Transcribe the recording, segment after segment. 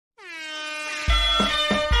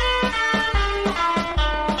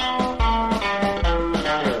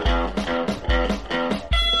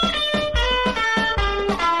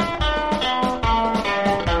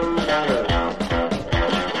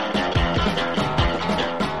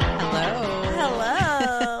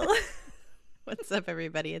What's up,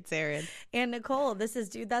 everybody? It's Erin. And Nicole, this is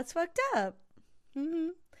Dude That's Fucked Up. Mm-hmm.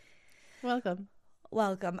 Welcome.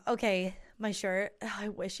 Welcome. Okay, my shirt. Oh, I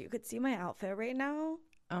wish you could see my outfit right now.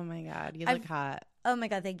 Oh my God, you look hot. Oh my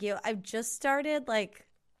God, thank you. I've just started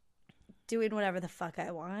doing whatever the fuck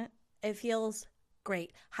I want. It feels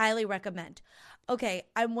great. Highly recommend. Okay,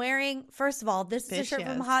 I'm wearing, first of all, this is a shirt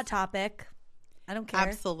from Hot Topic. I don't care.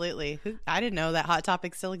 Absolutely. I didn't know that Hot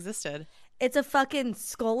Topic still existed. It's a fucking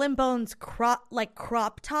Skull and Bones crop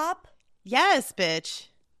top. Yes, bitch.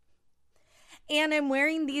 And I'm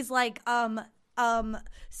wearing these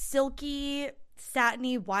silky,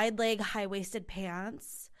 satiny, wide leg, high waisted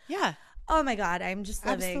pants. Yeah. Oh my God, I'm just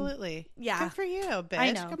living. Absolutely. Yeah. Good for you, bitch.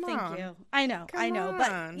 I know. Come Thank on. you. I know. Come I know. on.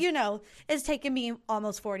 But it's taken me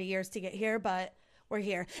almost 40 years to get here, but we're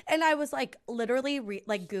here. And I was literally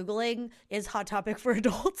Googling, is Hot Topic for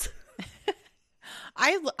adults?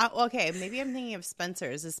 Okay, maybe I'm thinking of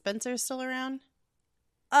Spencer's. Is Spencer still around?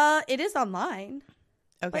 It is online.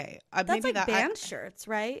 Okay. That's maybe band shirts,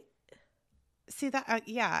 right? See that?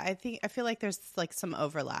 Yeah, I feel like there's some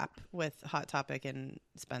overlap with Hot Topic and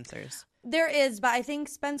Spencer's. There is, but I think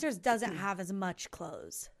Spencer's doesn't have as much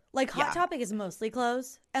clothes. Hot Topic is mostly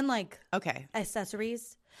clothes and okay,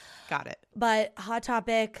 accessories. Got it. But Hot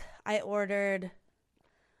Topic, I ordered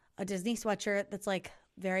a Disney sweatshirt that's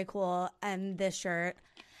very cool, and this shirt.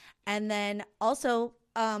 And then also,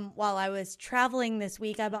 while I was traveling this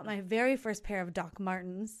week, I bought my very first pair of Doc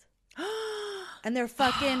Martens. And they're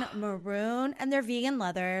fucking maroon, and they're vegan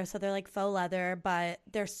leather, so they're faux leather, but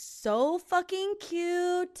they're so fucking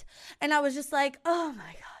cute. And I was just oh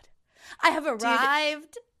my God, I have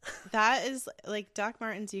arrived. Dude, that is Doc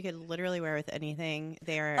Martens you could literally wear with anything.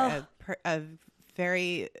 They are a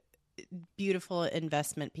very beautiful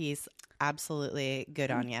investment piece. Absolutely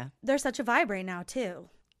good on you. They're such a vibe right now, too.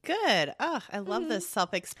 Good. Oh, I love this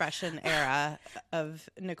self-expression era of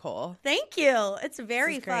Nicole. Thank you. It's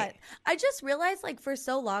very fun. I just realized for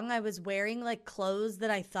so long I was wearing clothes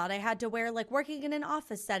that I thought I had to wear, working in an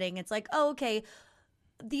office setting. It's oh, okay,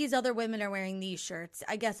 these other women are wearing these shirts.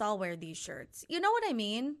 I guess I'll wear these shirts. You know what I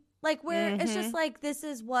mean? Where it's just this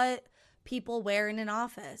is what people wear in an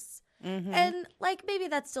office. Mm-hmm. And maybe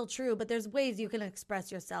that's still true, but there's ways you can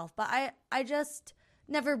express yourself. But I just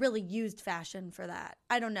never really used fashion for that.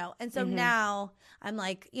 I don't know. And so now I'm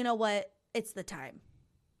you know what? It's the time.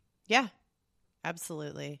 Yeah,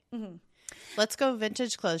 absolutely. Mm-hmm. Let's go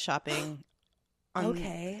vintage clothes shopping.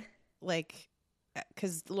 Okay.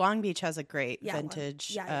 Because Long Beach has a great vintage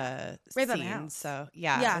scene. So,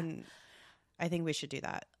 and I think we should do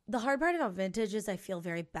that. The hard part about vintage is I feel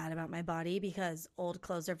very bad about my body because old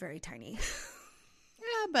clothes are very tiny.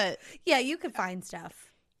 Yeah, but... Yeah, you could find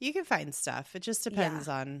stuff. You can find stuff. It just depends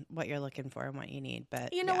on what you're looking for and what you need.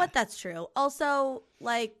 But you know what? That's true. Also,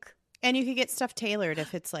 and you could get stuff tailored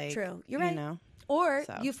if it's true. You're right. Or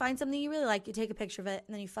you find something you really like, you take a picture of it,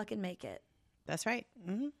 and then you fucking make it. That's right.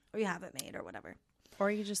 Mm-hmm. Or you have it made or whatever.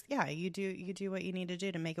 Or you just you do what you need to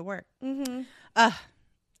do to make it work. Mm-hmm.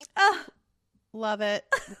 Love it.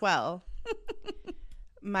 Well.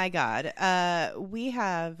 My God, we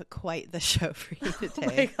have quite the show for you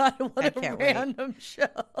today. Oh my God, what a random show.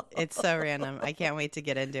 It's so random. I can't wait to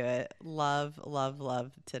get into it. Love, love,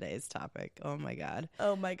 love today's topic. Oh my God.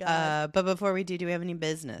 Oh my God. But before we do we have any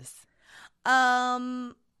business?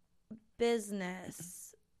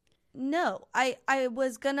 Business. No, I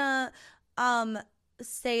was gonna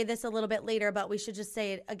say this a little bit later, but we should just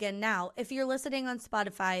say it again now. If you're listening on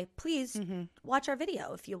Spotify, please watch our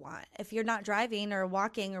video if you want. If you're not driving or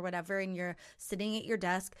walking or whatever and you're sitting at your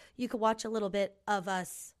desk, you could watch a little bit of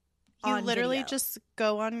us. You literally just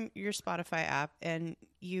go on your Spotify app and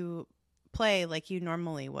you play like you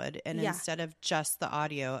normally would. And instead of just the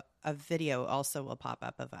audio, a video also will pop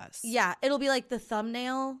up of us. Yeah, it'll be the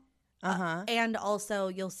thumbnail. And also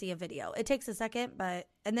you'll see a video. It takes a second,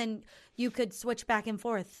 and then you could switch back and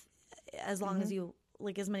forth as long as you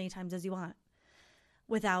as many times as you want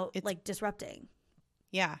without disrupting.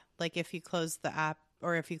 Yeah, if you close the app,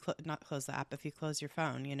 or if you not close the app, if you close your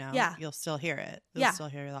phone, you'll still hear it. You'll still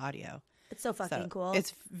hear the audio. It's so fucking cool.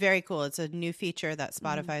 It's very cool. It's a new feature that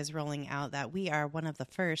Spotify is rolling out that we are one of the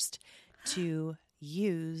first to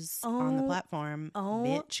use on the platform,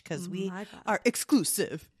 bitch, because we are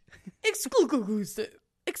exclusive. Exclusive.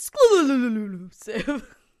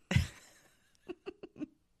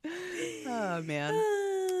 Oh man.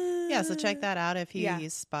 Yeah, so check that out if you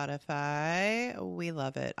use Spotify. We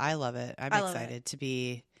love it. I love it. I'm excited to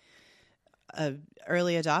be an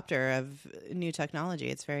early adopter of new technology.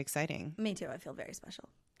 It's very exciting. Me too. I feel very special.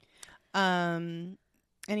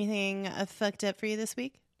 Anything fucked up for you this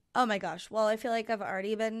week? Oh my gosh. Well, I feel like I've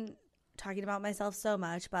already been talking about myself so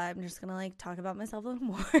much, but I'm just gonna like talk about myself a little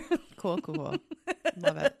more. Cool.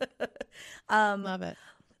 Love it. Love it.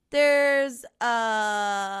 There's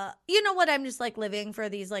you know what, I'm just like living for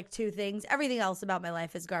these like two things. Everything else about my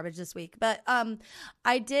life is garbage this week. But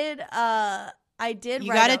I did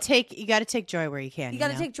you gotta take joy where you can. You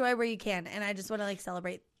gotta take joy where you can. And I just wanna like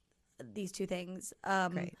celebrate these two things.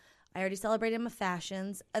 Great. I already celebrated my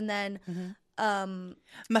fashions, and then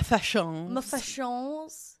my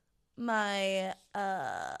fashions, my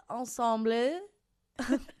ensemble.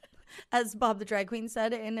 As Bob the Drag Queen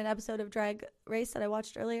said in an episode of Drag Race that I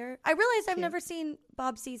watched earlier. I realized I've never seen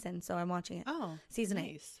Bob's season, so I'm watching it. Oh, season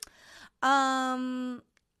nice.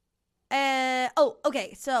 8.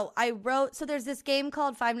 Okay. So there's this game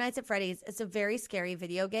called Five Nights at Freddy's. It's a very scary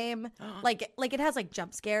video game. Like it has like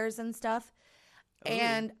jump scares and stuff. Ooh.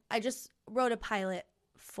 And I just wrote a pilot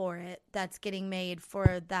for it that's getting made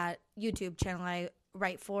for that YouTube channel I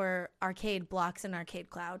write for Arcade Blocks and Arcade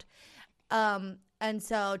Cloud. And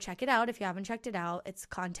so check it out if you haven't checked it out. It's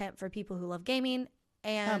content for people who love gaming.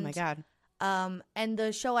 And, oh my God. And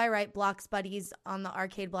the show I write, Blocks Buddies, on the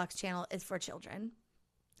Arcade Blocks channel is for children.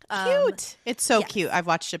 Cute. It's so cute. I've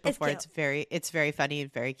watched it before. It's very funny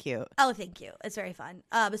and very cute. Oh, thank you. It's very fun.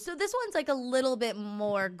 So this one's like a little bit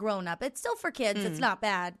more grown up. It's still for kids. It's not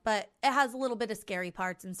bad, but it has a little bit of scary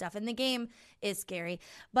parts and stuff. And the game is scary,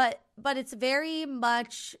 but it's very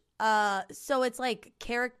much. So it's like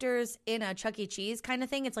characters in a Chuck E. Cheese kind of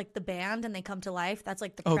thing. It's like the band and they come to life. That's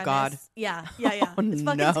like the premise. Oh God. Yeah. Oh, It's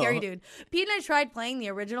fucking scary, dude. Pete and I tried playing the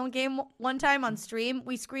original game one time on stream.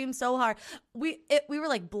 We screamed so hard. We were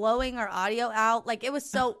like blowing our audio out. Like it was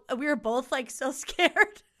so, we were both like so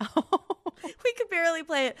scared. We could barely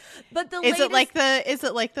play it. But is it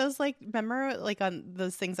like those like, remember like on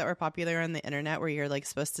those things that were popular on the internet where you're like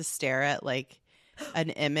supposed to stare at like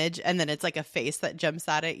an image and then it's like a face that jumps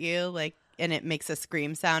out at you, like, and it makes a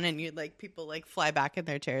scream sound and you like people like fly back in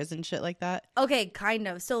their chairs and shit like that? Okay, kind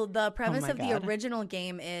of. So the premise of the original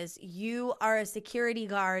game is you are a security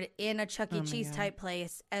guard in a Chuck E. Cheese type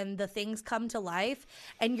place and the things come to life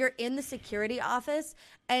and you're in the security office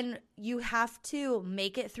and you have to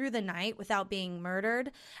make it through the night without being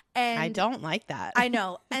murdered. And I don't like that. I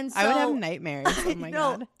know. And so I would have nightmares. Oh my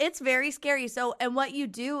God. It's very scary. So, and what you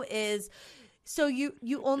do is, so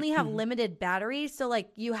you only have limited batteries. So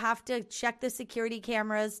like you have to check the security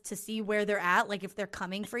cameras to see where they're at, like if they're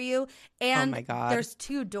coming for you. And oh my God. There's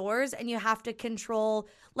 2 doors and you have to control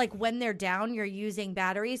like when they're down, you're using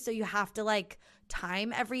batteries. So you have to like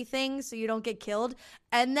time everything so you don't get killed.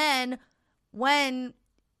 And then when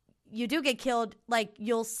you do get killed, like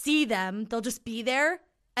you'll see them, they'll just be there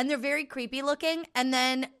and they're very creepy looking. And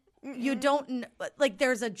then you don't like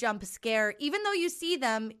there's a jump scare, even though you see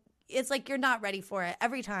them. It's like you're not ready for it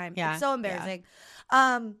every time. Yeah, it's so embarrassing.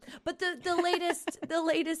 Yeah. But the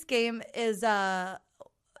latest game is not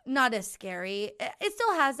as scary. It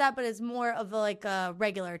still has that, but it's more of a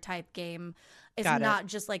regular type game. It's not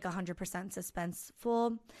just like 100%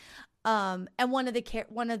 suspenseful. And one of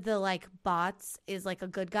the like bots is like a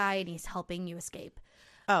good guy and he's helping you escape.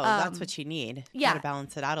 Oh, that's what you need. Yeah, to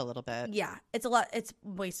balance it out a little bit. Yeah, it's a lot. It's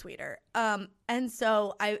way sweeter. And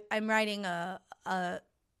so I'm writing a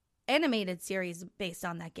animated series based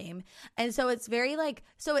on that game, and so it's very like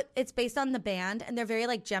it's based on the band and they're very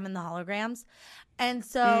like Gem and the Holograms, and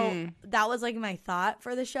so that was like my thought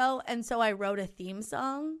for the show, and so I wrote a theme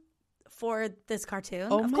song for this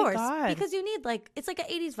cartoon. Of course, because you need like it's like an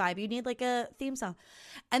 80s vibe, you need like a theme song,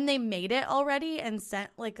 and they made it already and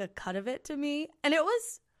sent like a cut of it to me, and it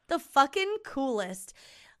was the fucking coolest.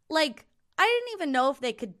 Like I didn't even know if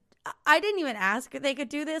they could. I didn't even ask if they could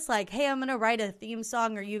do this. Like, hey, I'm going to write a theme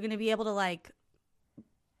song. Are you going to be able to, like,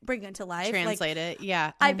 bring it to life? Translate it,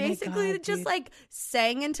 yeah. I basically just, like,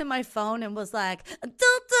 sang into my phone and was like,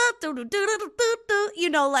 you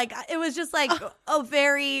know, like, it was just, like, a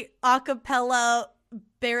very a cappella,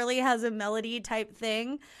 barely has a melody type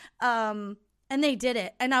thing. And they did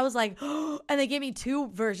it. And I was like, and they gave me 2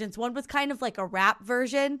 versions. One was kind of like a rap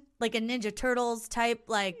version, like a Ninja Turtles type,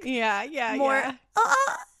 like. Yeah. More.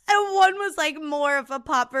 And one was like more of a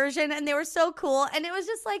pop version, and they were so cool. And it was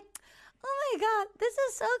just like, oh my God, this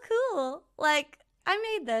is so cool. Like, I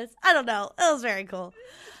made this. I don't know. It was very cool.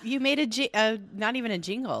 You made not even a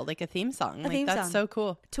jingle, like a theme song. That's so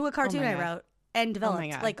cool. To a cartoon I wrote and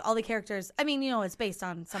developed. Like all the characters. I mean, you know, it's based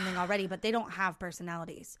on something already, but they don't have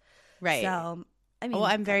personalities. Right. So, I mean. Well,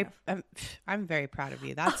 I'm very proud of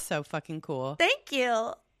you. That's so fucking cool. Thank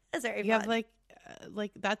you. It's very fun. You have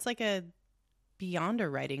like that's like a beyond a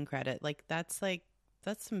writing credit. Like that's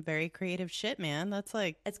some very creative shit, man. That's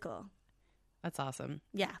like, it's cool. That's awesome.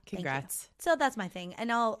 Yeah. Congrats. So that's my thing.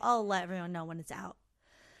 And I'll let everyone know when it's out.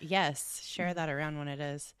 Yes. Share that around when it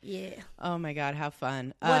is. Yeah. Oh my God. How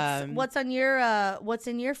fun. What's in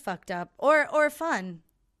your fucked up or fun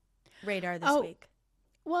radar this week?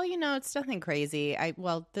 Well, it's nothing crazy.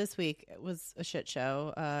 This week was a shit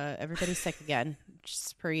show. Everybody's sick again,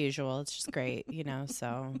 just per usual. It's just great,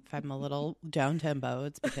 so if I'm a little down tempo,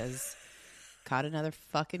 it's because caught another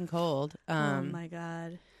fucking cold. Oh my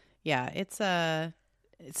God. Yeah, it's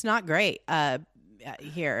not great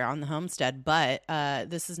here on the homestead, but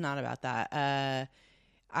this is not about that.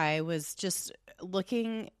 I was just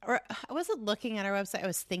looking, or I wasn't looking at our website. I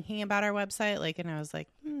was thinking about our website, and I was like,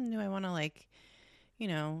 do I want to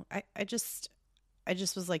I just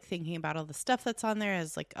was thinking about all the stuff that's on there.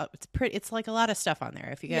 As it's a lot of stuff on there.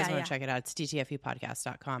 If you guys want to check it out, it's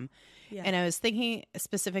dtfupodcast.com. Yeah. And I was thinking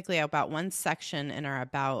specifically about one section in our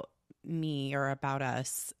about me or about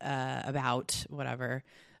us, about whatever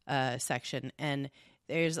section. And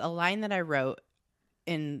there's a line that I wrote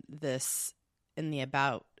in the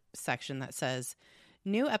about section that says,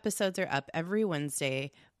 new episodes are up every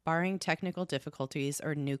Wednesday, barring technical difficulties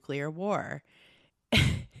or nuclear war.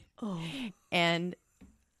 And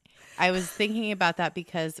I was thinking about that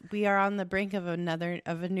because we are on the brink of a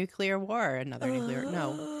nuclear war.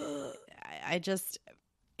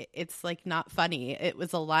 It's not funny. It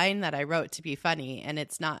was a line that I wrote to be funny, and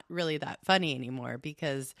it's not really that funny anymore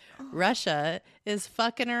because Russia is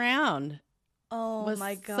fucking around. Oh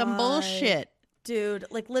my God. Some bullshit. Dude,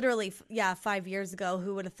 literally, 5 years ago,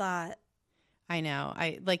 who would have thought? I know.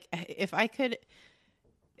 If I could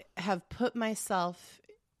have put myself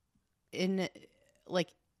in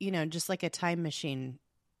just a time machine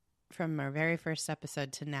from our very first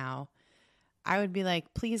episode to now, I would be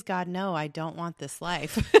like, please God, no, I don't want this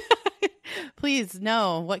life. Please,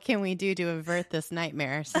 no, what can we do to avert this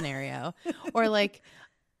nightmare scenario? Or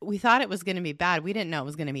we thought it was going to be bad. We didn't know it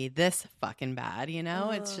was going to be this fucking bad,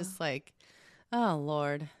 It's just oh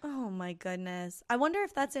Lord. Oh my goodness. I wonder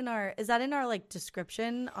if is that in our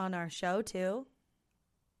description on our show too?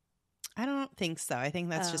 I don't think so. I think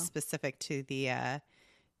that's just specific to the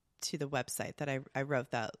website that I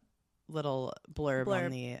wrote that little blurb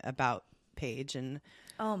on the about page. And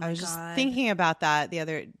oh my God. I was just thinking about that the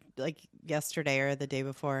other, yesterday or the day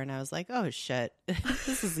before. And I was like, oh shit,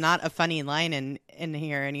 this is not a funny line in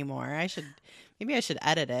here anymore. Maybe I should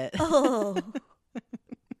edit it. Oh.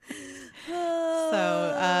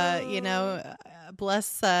 So,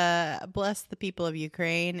 bless the people of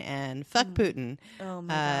Ukraine and fuck Putin. Oh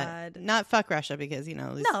my God. Not fuck Russia because, these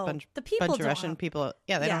bunch of Russian people.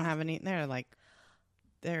 Yeah, they don't have any.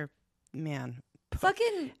 They're man.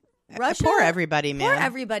 Fucking Russia. Poor everybody, man. Poor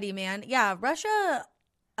everybody, man. Yeah, Russia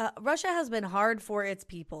has been hard for its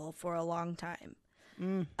people for a long time.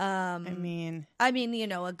 I mean,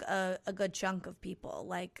 a good chunk of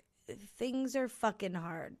people. Things are fucking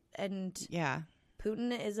hard, and yeah,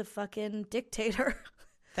 Putin is a fucking dictator.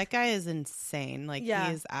 That guy is insane. He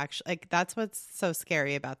is actually that's what's so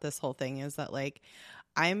scary about this whole thing is that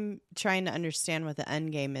I'm trying to understand what the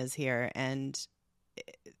end game is here, and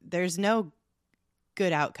there's no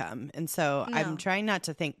good outcome, and so no. I'm trying not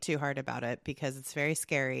to think too hard about it because it's very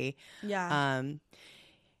scary. Yeah.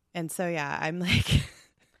 And so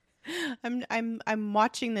I'm I'm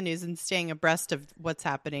watching the news and staying abreast of what's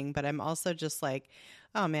happening, but I'm also just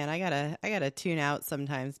oh man, I gotta tune out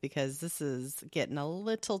sometimes because this is getting a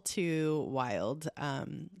little too wild. Oh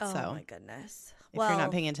my goodness! If you're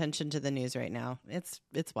not paying attention to the news right now, it's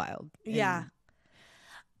wild. Yeah.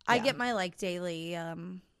 I get my daily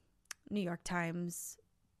New York Times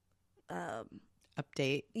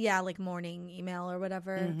update. Yeah, morning email or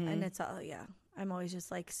whatever, and it's I'm always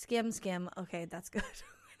just skim. Okay, that's good.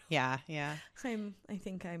 Yeah. I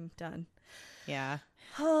think I'm done. Yeah.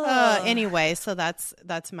 Anyway, so that's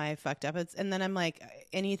my fucked up. And then I'm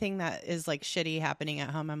anything that is shitty happening at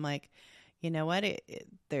home, I'm you know what?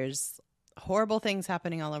 There's horrible things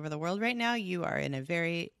happening all over the world right now. You are in a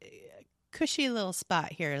very cushy little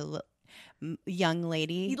spot here, young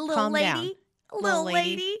lady. Calm down. Little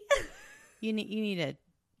lady. You need to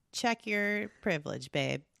check your privilege,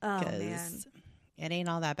 babe. Oh man. It ain't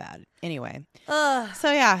all that bad. Anyway. So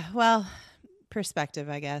yeah, well,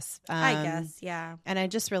 perspective, I guess. Yeah. And I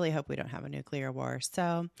just really hope we don't have a nuclear war.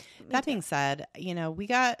 So that being said, we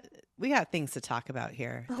got things to talk about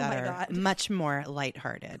here that are much more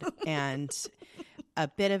lighthearted and a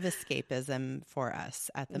bit of escapism for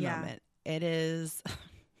us at the moment. It is.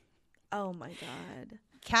 Oh my God.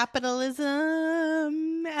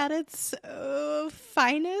 Capitalism at its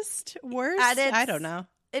finest, worst. I don't know.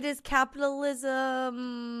 It is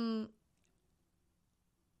capitalism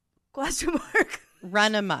Question mark.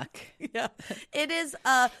 Run amok. Yeah. It is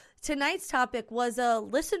tonight's topic was a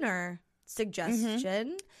listener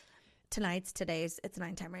suggestion. Today's it's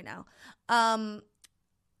 9:10 right now.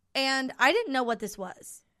 And I didn't know what this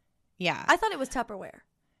was. Yeah. I thought it was Tupperware.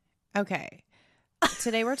 Okay.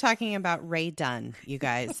 Today we're talking about Rae Dunn, you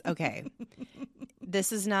guys. Okay.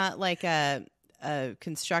 This is not like a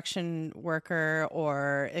construction worker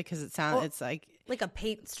or because it's like a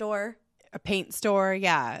paint store. A paint store,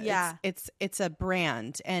 yeah. Yeah. It's a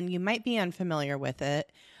brand and you might be unfamiliar with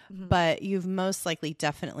it, but you've most likely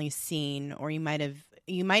definitely seen or you might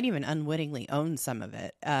even unwittingly own some of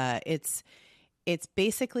it. It's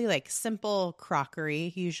basically like simple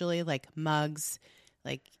crockery, usually like mugs,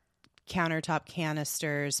 like countertop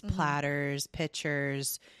canisters, platters,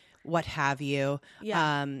 pitchers, what have you.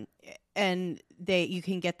 Yeah. And you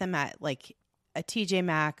can get them at like a TJ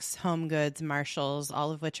Maxx, Home Goods, Marshalls,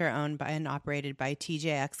 all of which are owned by and operated by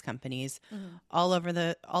TJX companies all over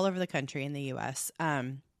the country in the US.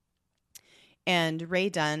 And Rae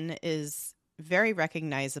Dunn is very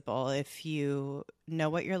recognizable if you know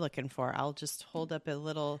what you're looking for. I'll just hold up a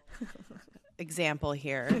little example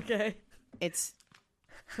here. Okay.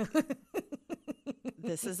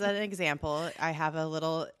 This is an example. I have a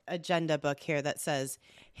little agenda book here that says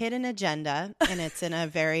Hidden Agenda, and it's in a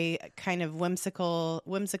very kind of whimsical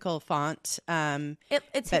font.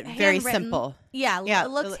 It's but very simple. Yeah, it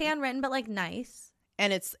looks handwritten, but like nice.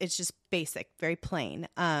 And it's just basic, very plain.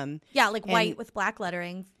 Like white with black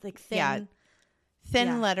lettering, like thin. Yeah,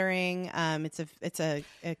 thin lettering. It's a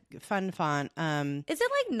fun font. Is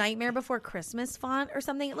it like Nightmare Before Christmas font or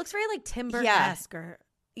something? It looks very like Tim Burton-esque or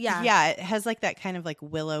yeah. It has like that kind of like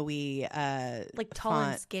willowy, like tall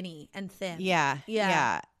font. And skinny and thin.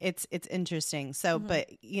 Yeah. It's interesting. So, but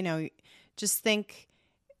just think,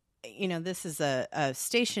 this is a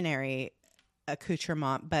stationary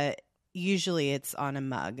accoutrement, but usually it's on a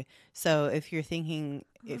mug. So if you're thinking,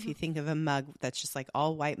 if you think of a mug that's just like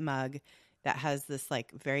all white mug that has this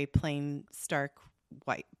like very plain, stark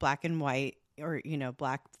white, black and white, or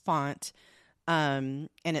black font. And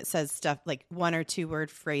it says stuff like 1 or 2 word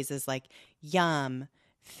phrases like yum,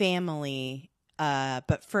 family,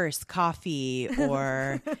 but first coffee,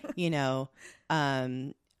 or,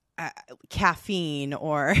 caffeine,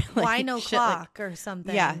 or like wine o'clock or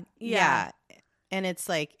something. Yeah. And it's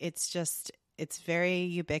like, it's very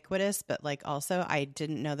ubiquitous, but like also I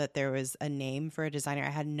didn't know that there was a name for a designer. I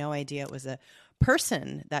had no idea it was a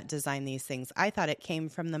person that designed these things. I thought it came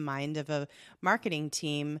from the mind of a marketing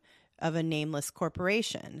team of a nameless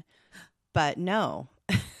corporation, but no.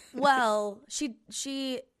 Well, she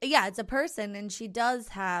it's a person, and she does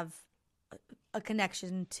have a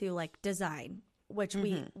connection to like design, which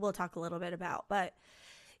we will talk a little bit about. But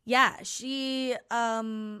yeah, she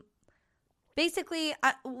basically,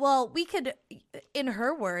 we could, in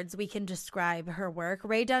her words, we can describe her work.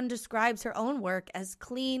 Rae Dunn describes her own work as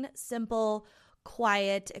clean, simple,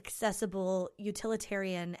 quiet, accessible,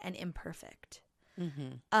 utilitarian, and imperfect.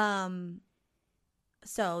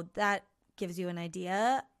 So that gives you an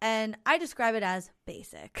idea, and I describe it as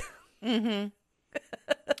basic. It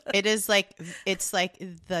is like, it's like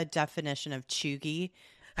the definition of chuggy,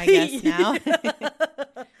 I guess now.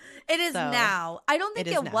 It is now. I don't think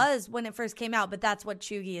it was when it first came out, but that's what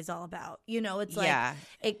chuggy is all about. It's like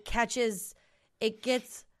it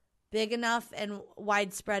gets big enough and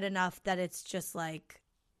widespread enough that it's just like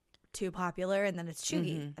too popular, and then it's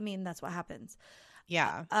chuggy. I mean, that's what happens.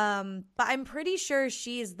 Yeah. But I'm pretty sure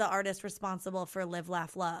she's the artist responsible for Live,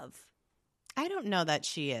 Laugh, Love. I don't know that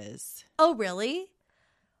she is. Oh, really?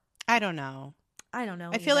 I don't know. I don't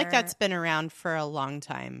know. I feel like that's been around for a long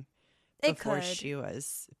time. Before she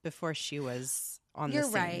was on the scene. You're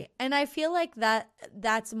right. And I feel like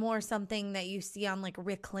that's more something that you see on like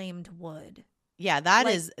reclaimed wood. Yeah, that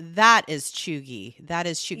is chuggy. That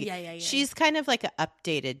is chuggy. Yeah. She's kind of like an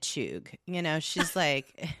updated chug. She's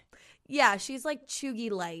like yeah, she's like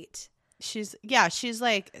chuggy light. She's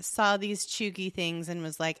like saw these chuggy things and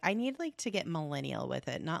was like, I need like to get millennial with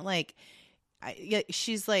it. Not like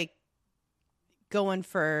she's like going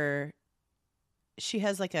for, she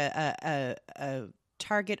has like a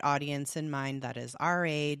target audience in mind that is our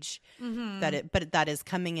age, but that is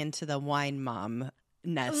coming into the wine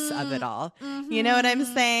mom-ness of it all. You know what I'm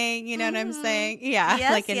saying? What I'm saying? Yeah.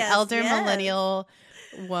 Yes, like an elder millennial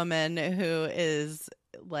woman who is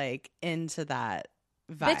like into that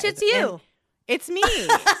vibe. Bitch, it's you. And it's me.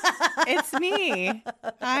 It's me.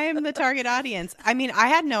 I'm the target audience. I mean, I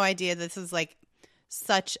had no idea this was like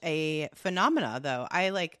such a phenomena, though. I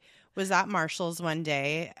like was at Marshall's one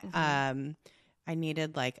day. I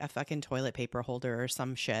needed like a fucking toilet paper holder or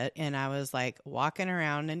some shit. And I was like walking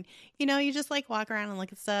around and, you just like walk around and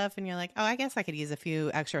look at stuff and you're like, oh, I guess I could use a few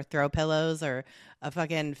extra throw pillows or a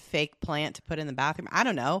fucking fake plant to put in the bathroom. I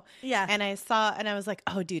don't know. Yeah. And I saw and I was like,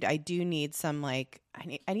 oh, dude, I do need some like,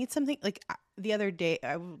 I need something like the other day,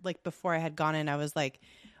 like before I had gone in, I was like,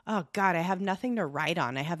 oh God, I have nothing to write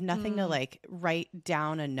on. I have nothing to like write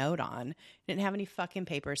down a note on. I didn't have any fucking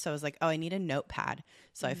paper. So I was like, oh, I need a notepad.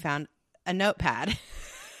 So I found a notepad.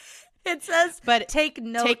 It says, but take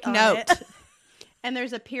note. It. And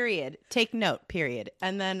there's a period. Take note, period.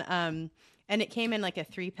 And then, and it came in like a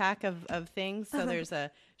 3-pack of things. So there's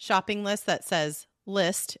a shopping list that says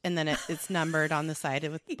list, and then it's numbered on the side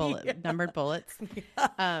with numbered bullets.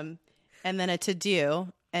 Yeah. And then a to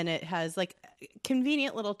do, and it has like a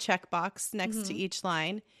convenient little checkbox next to each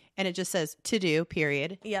line, and it just says to do,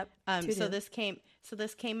 period. Yep. So this came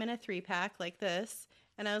in a 3-pack like this.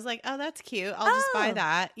 And I was like, oh, that's cute. I'll just buy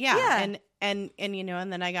that. Yeah. And and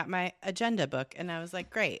then I got my agenda book and I was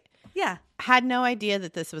like, great. Yeah. Had no idea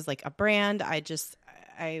that this was like a brand. I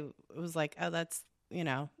was like, oh, that's,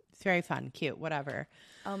 it's very fun, cute, whatever.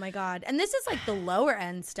 Oh my God. And this is like the lower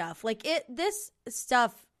end stuff. Like this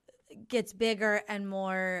stuff gets bigger and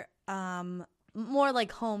more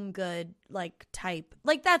like home good, like type,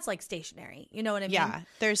 like that's like stationery. You know what I mean? Yeah.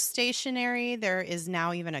 There's stationery. There is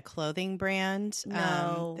now even a clothing brand.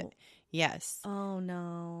 No. Yes. Oh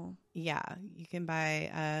no. Yeah. You can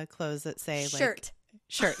buy clothes that say shirt.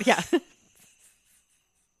 Yeah.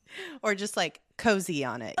 Or just like cozy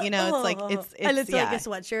on it. It's like it's and it's like a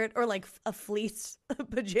sweatshirt or like a fleece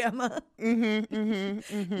pajama.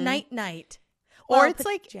 Night. Or it's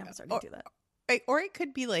like pajamas are gonna do that. Or it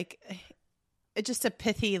could be like just a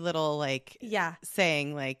pithy little like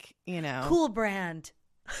saying like, cool brand.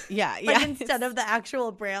 Yeah. Like instead of the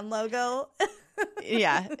actual brand logo.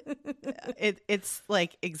 Yeah. It's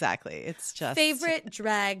like exactly. It's just favorite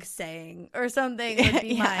drag saying or something would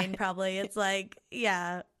be mine probably. It's like,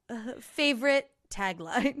 favorite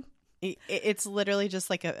tagline. It's literally just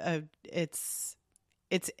like it's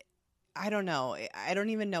I don't know. I don't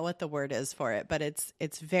even know what the word is for it, but it's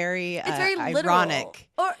very ironic. Literal.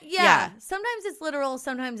 Or sometimes it's literal,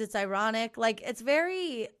 sometimes it's ironic. Like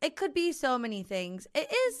it could be so many things.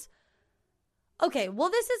 It is okay. Well,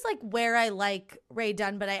 this is like where I like Rae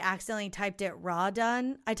Dunn, but I accidentally typed it Raw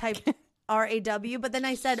Dunn. I typed RAW, but then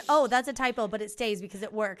I said, oh, that's a typo, but it stays because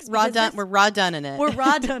it works. We're Raw Dunn in it. We're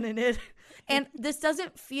Raw Dunn in it. And this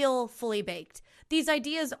doesn't feel fully baked. These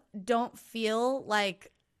ideas don't feel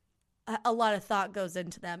like a lot of thought goes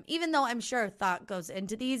into them, even though I'm sure thought goes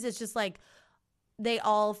into these. It's just like they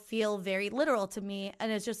all feel very literal to me,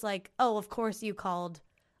 and it's just like, oh, of course you called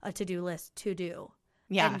a to-do list to do,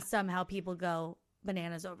 and somehow people go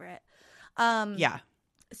bananas over it.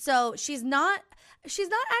 So she's not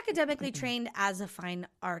academically trained as a fine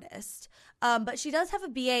artist, but she does have a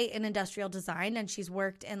BA in industrial design, and she's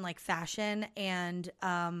worked in like fashion and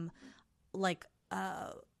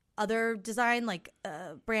other design, like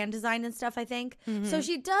brand design and stuff, I think. Mm-hmm. So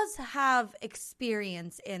she does have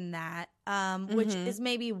experience in that, which is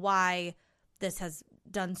maybe why this has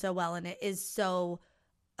done so well. And it is so,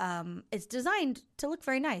 it's designed to look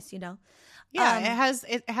very nice, Yeah,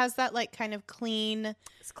 it has that like kind of clean.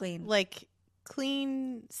 It's clean. Like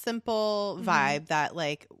clean, simple vibe that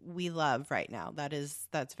like we love right now.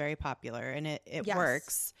 That's very popular and it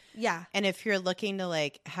works. Yeah. And if you're looking to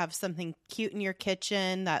like have something cute in your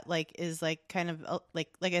kitchen that like is like kind of like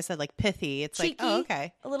I said, like pithy, it's cheeky, like, oh,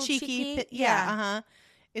 okay. A little cheeky. Yeah.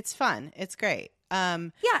 It's fun. It's great. Yeah,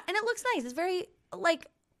 and it looks nice. It's very like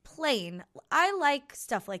plain. I like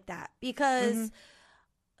stuff like that because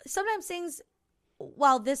sometimes things,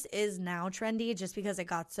 while this is now trendy just because it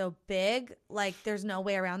got so big, like there's no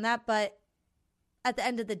way around that. But at the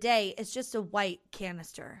end of the day, it's just a white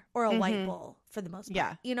canister or a white bowl for the most part.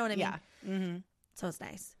 Yeah. You know what I mean? Yeah. Mm-hmm. So it's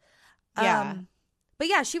nice. Yeah. But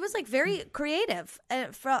yeah, she was like very creative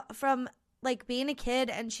from like being a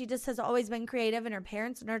kid, and she just has always been creative, and her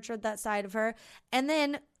parents nurtured that side of her. And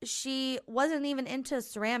then she wasn't even into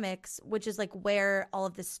ceramics, which is like where all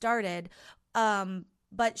of this started.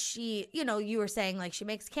 But she, you were saying like she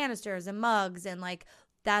makes canisters and mugs, and like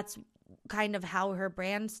that's kind of how her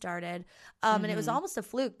brand started. And it was almost a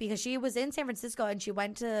fluke because she was in San Francisco and she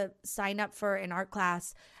went to sign up for an art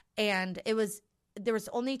class, and there was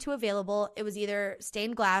only 2 available. It was either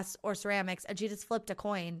stained glass or ceramics, and she just flipped a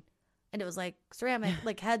coin, and it was like ceramic,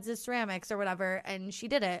 like heads is ceramics or whatever, and she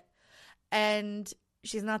did it. And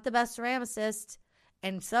she's not the best ceramicist,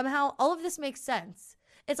 and somehow all of this makes sense.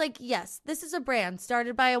 It's like, yes, this is a brand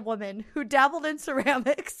started by a woman who dabbled in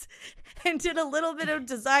ceramics and did a little bit of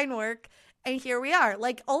design work And here we are.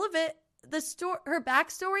 Like, all of it, her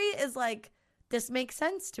backstory is like, this makes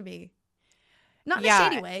sense to me. Not in a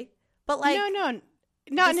shady way, but like... No,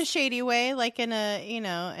 not in a shady way. Like in a,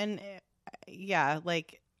 and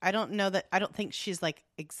like, I don't think she's like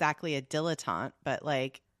exactly a dilettante, but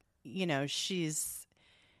like, she's...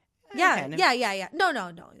 Yeah. No,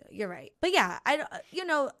 you're right. But yeah,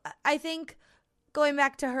 I think going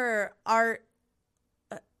back to her art,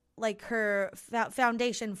 like her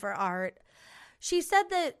foundation for art, she said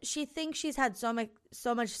that she thinks she's had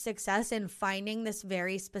so much success in finding this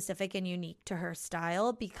very specific and unique to her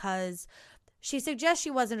style, because she suggests she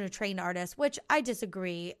wasn't a trained artist, which I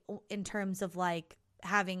disagree in terms of like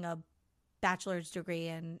having a bachelor's degree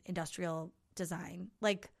in industrial design.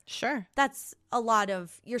 Like, sure, that's a lot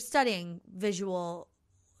of, you're studying visual,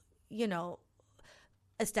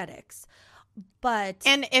 aesthetics. But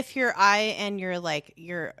and if your eye and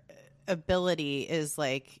your ability is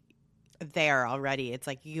like there already, it's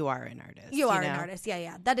like you are an artist. You are an artist.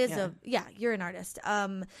 Yeah. That is you're an artist.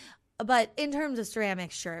 But in terms of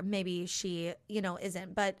ceramics, sure, maybe she,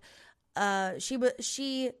 isn't. But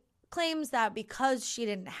she claims that because she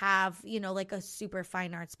didn't have, like a super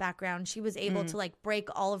fine arts background, she was able to like break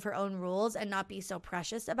all of her own rules and not be so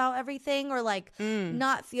precious about everything, or like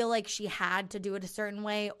not feel like she had to do it a certain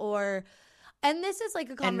way, and this is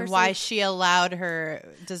like a conversation. And why she allowed her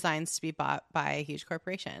designs to be bought by a huge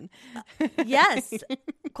corporation. Yes.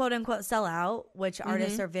 Quote unquote sell out, which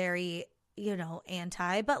artists are very,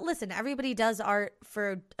 anti. But listen, everybody does art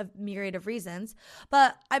for a myriad of reasons.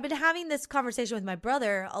 But I've been having this conversation with my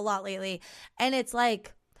brother a lot lately. And it's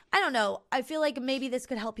like, I don't know. I feel like maybe this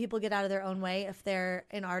could help people get out of their own way if they're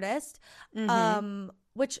an artist.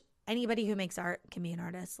 Which anybody who makes art can be an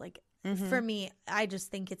artist. Like, for me, I just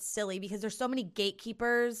think it's silly because there's so many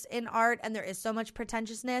gatekeepers in art and there is so much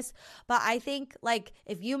pretentiousness. But I think, like,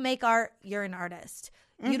 if you make art, you're an artist.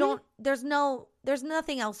 You don't, there's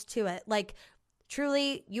nothing else to it. Like,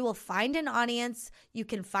 truly, you will find an audience. You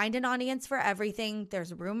can find an audience for everything.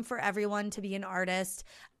 There's room for everyone to be an artist.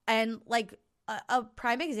 And like a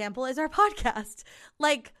prime example is our podcast.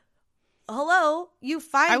 Like, hello, you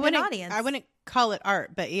find an audience. I wouldn't call it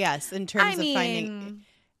art, but yes, in terms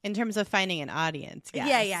of finding an audience.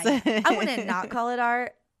 Yes. Yeah. I wouldn't not call it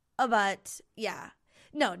art, but yeah.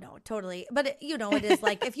 No, totally. But it is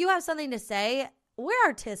like, if you have something to say, we're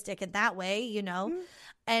artistic in that way,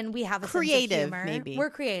 and we have a creative sense of humor. Maybe we're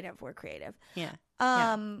creative. Yeah.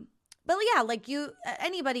 But yeah, like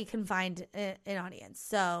anybody can find an audience.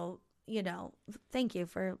 So, thank you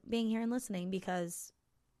for being here and listening, because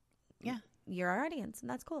you're our audience, and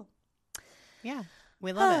that's cool. Yeah.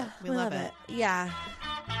 We love it. We love it. Yeah.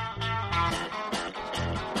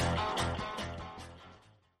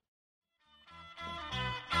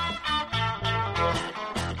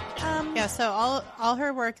 Yeah, so all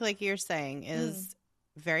her work, like you're saying, is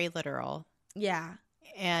very literal. Yeah.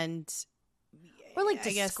 And or like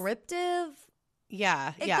descriptive.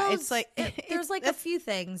 Yeah. It's like there's like a few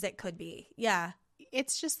things it could be. Yeah.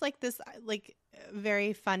 It's just like this like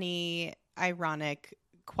very funny, ironic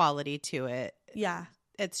quality to it. Yeah.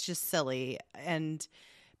 It's just silly, and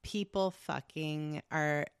people fucking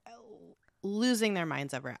are losing their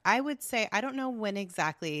minds over it. I would say, I don't know when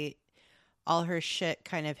exactly all her shit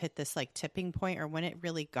kind of hit this like tipping point, or when it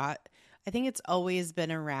really got, I think it's always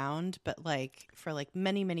been around, but like for like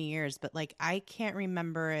many, many years, but like I can't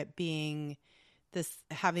remember it being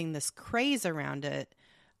having this craze around it.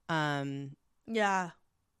 Yeah.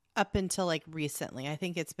 Up until like recently. I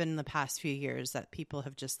think it's been the past few years that people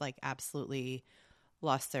have just like absolutely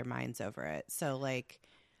lost their minds over it. So like,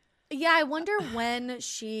 yeah, I wonder when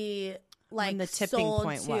she like when the tipping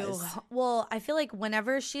point was. Well, I feel like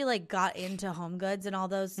whenever she like got into Home Goods and all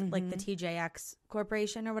those, like the TJX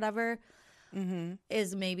Corporation or whatever,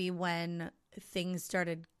 is maybe when things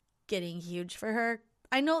started getting huge for her.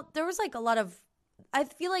 I know there was like a lot of, I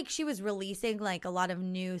feel like she was releasing like a lot of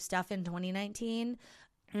new stuff in 2019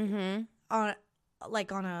 on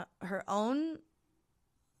like on her own,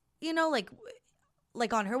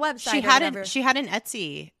 like on her website. She had an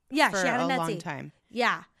Etsy. Yeah, for she had an a Etsy. long time.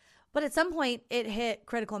 Yeah. But at some point, it hit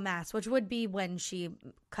critical mass, which would be when she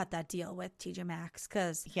cut that deal with TJ Maxx.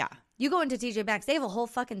 Because you go into TJ Maxx, they have a whole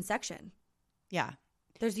fucking section. Yeah.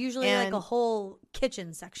 There's usually like a whole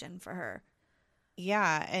kitchen section for her.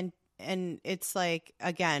 Yeah. And it's like,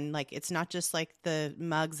 again, like it's not just like the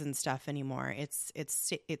mugs and stuff anymore. It's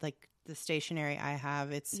like the stationery I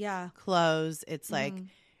have. It's clothes. It's like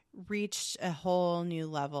reached a whole new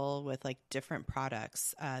level with like different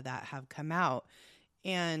products that have come out.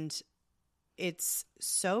 And it's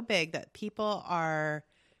so big that people are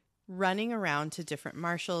running around to different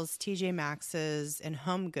Marshalls, TJ Maxx's, and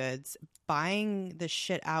Home Goods, buying the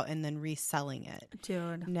shit out and then reselling it.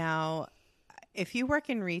 Dude. Now, if you work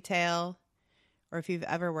in retail, or if you've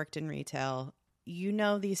ever worked in retail, you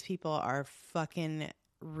know these people are fucking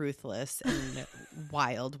ruthless and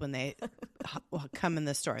wild when they come in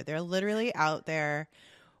the store. They're literally out there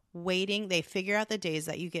waiting. They figure out the days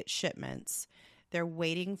that you get shipments. They're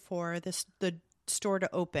waiting for the store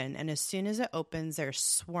to open, and as soon as it opens, they're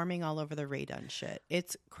swarming all over the Rae Dunn shit.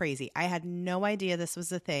 It's crazy. I had no idea this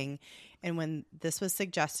was a thing, and when this was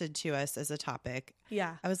suggested to us as a topic,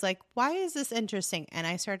 I was like, why is this interesting? And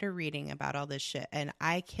I started reading about all this shit, and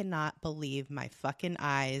I cannot believe my fucking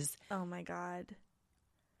eyes. Oh my God.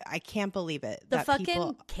 I can't believe it. The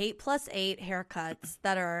fucking Kate plus 8 haircuts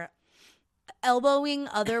that are elbowing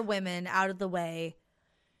other women out of the way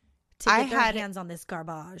to get their hands on this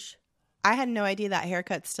garbage. I had no idea that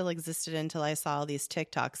haircut still existed until I saw all these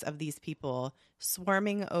TikToks of these people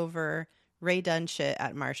swarming over Rae Dunn shit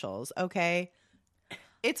at Marshall's. Okay?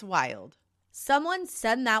 It's wild. Someone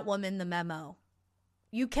send that woman the memo.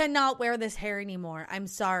 You cannot wear this hair anymore. I'm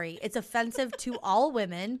sorry. It's offensive to all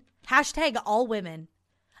women. Hashtag all women.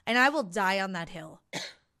 And I will die on that hill.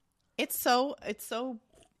 It's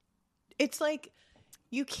like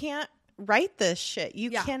you can't write this shit. You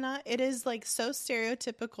cannot. It is like so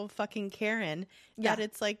stereotypical fucking Karen that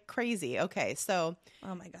it's like crazy. Okay, so.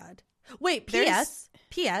 Oh my God. Wait,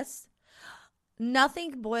 P.S.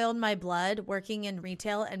 Nothing boiled my blood working in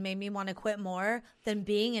retail and made me want to quit more than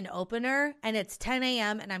being an opener. And it's 10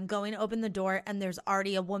 a.m. and I'm going to open the door and there's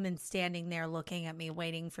already a woman standing there looking at me,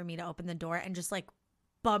 waiting for me to open the door, and just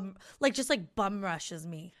bum rushes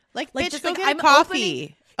me. Like bitch, just go get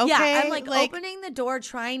coffee. Okay? Yeah, I'm like opening the door,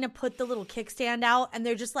 trying to put the little kickstand out, and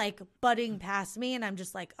they're just like butting past me, and I'm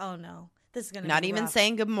just like, oh no, this is gonna not be even rough.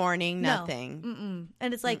 Saying good morning, nothing. No.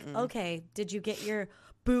 And it's like, okay, did you get your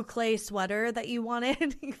boucle sweater that you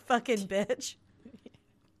wanted? You fucking bitch.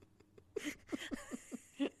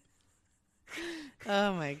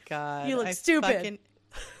 Oh my God, you look stupid.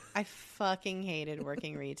 I fucking hated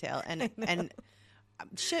working retail, and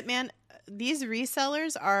shit, man, these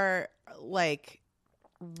resellers are like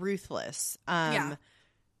ruthless. I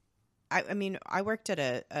mean, I worked at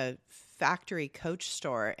a factory Coach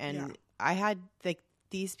store, and I had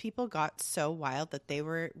these people got so wild that they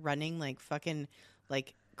were running like fucking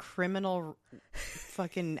like criminal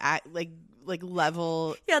fucking like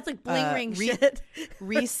level. Yeah, it's like bling ring shit.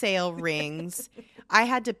 Resale rings. I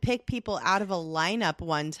had to pick people out of a lineup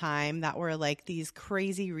one time that were like these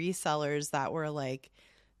crazy resellers that were like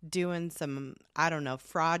doing some, I don't know,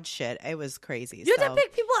 fraud shit. It was crazy. You had to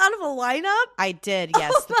pick people out of a lineup? I did,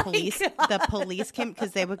 yes. The police came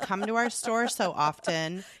because they would come to our store so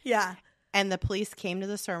often. Yeah. And the police came to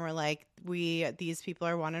the store and were like, these people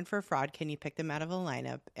are wanted for fraud. Can you pick them out of a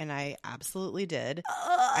lineup? And I absolutely did.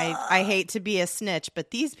 I hate to be a snitch,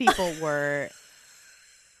 but these people were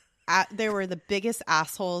they were the biggest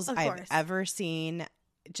assholes I've ever seen.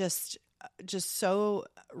 Just so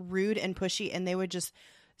rude and pushy, and they would just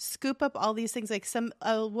scoop up all these things. Like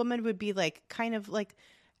a woman would be like kind of like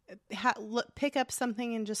pick up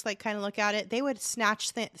something and just like kind of look at it. They would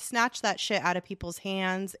snatch that shit out of people's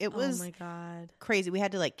hands. It was, oh my God, crazy. We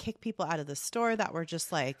had to like kick people out of the store that were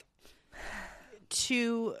just like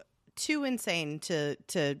too insane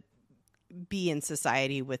to be in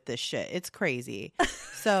society with this shit. It's crazy.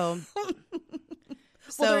 So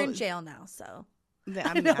well, they're in jail now, so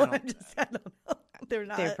I don't know. They're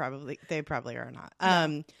not. They probably are not.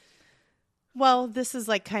 No. Well, this is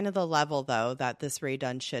like kind of the level though that this Rae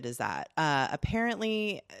Dunn shit is at.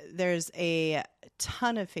 Apparently, there's a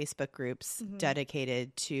ton of Facebook groups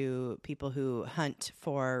dedicated to people who hunt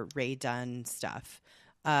for Rae Dunn stuff,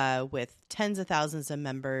 with tens of thousands of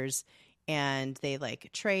members, and they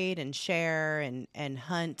like trade and share and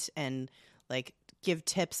hunt and like give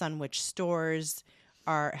tips on which stores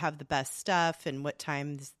have the best stuff and what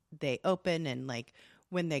times they open and like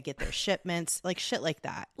when they get their shipments, like shit like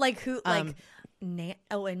that. Like who? Like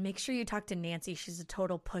and make sure you talk to Nancy. She's a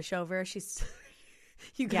total pushover. She's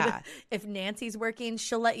if Nancy's working,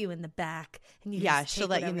 she'll let you in the back, and she'll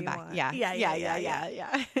let you in the back. Want. Yeah.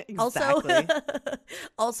 Exactly.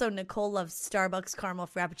 Also, Nicole loves Starbucks caramel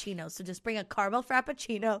frappuccino, so just bring a caramel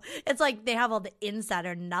frappuccino. It's like they have all the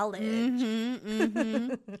insider knowledge.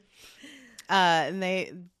 And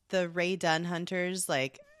the Rae Dunn hunters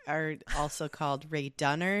like are also called Rae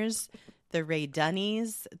Dunners, the Rae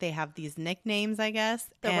Dunnies. They have these nicknames, I guess.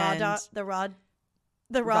 The Raw Dunners.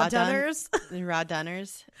 The Raw Dunners. Raw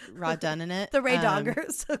Dunnin' it. The Rae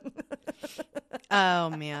Doggers. Oh,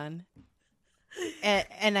 man.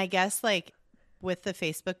 And I guess, like, with the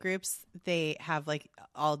Facebook groups, they have like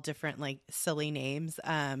all different like silly names.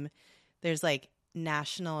 There's like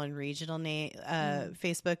national and regional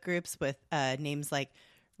Facebook groups with names like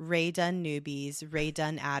Ray Dunn Newbies, Ray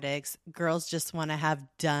Dunn Addicts, Girls Just Want to Have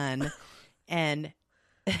Done. And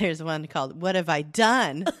there's one called What Have I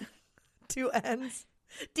Done? 2 N's.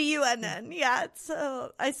 DUNN. Yeah.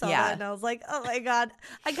 So I saw that and I was like, oh my God.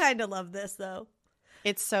 I kind of love this though.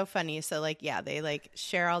 It's so funny. So like, yeah, they like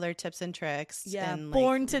share all their tips and tricks. Yeah. And, like,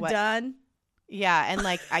 born to done. Yeah. And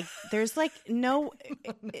like, there's like no,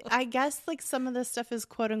 I guess like some of this stuff is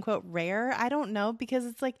quote unquote rare. I don't know, because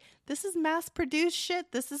it's like, this is mass produced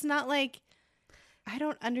shit. This is not like, I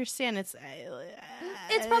don't understand. It's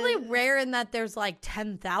probably rare in that there's like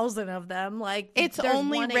 10,000 of them. Like it's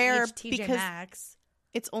only rare because Maxx.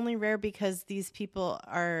 It's only rare because these people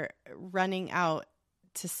are running out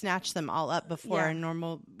to snatch them all up before a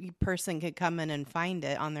normal person could come in and find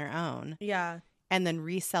it on their own. Yeah. And then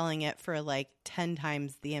reselling it for like 10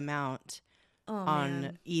 times the amount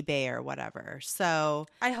on eBay or whatever. So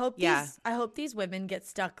I hope these women get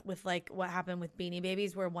stuck with like what happened with Beanie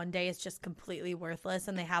Babies, where one day it's just completely worthless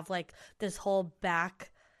and they have like this whole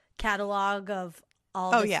back catalog of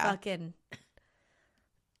all this fucking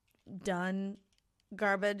done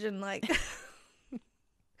garbage, and like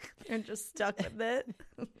they're just stuck with it.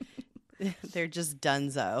 They're just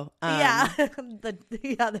dunzo. They're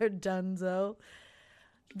dunzo.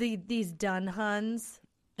 These dun huns.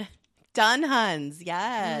 Dun huns.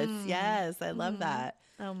 Yes. I love that.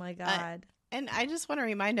 Oh my God. And I just want to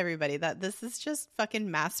remind everybody that this is just fucking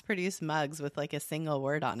mass produced mugs with like a single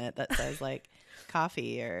word on it that says like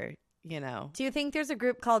coffee or, you know. Do you think there's a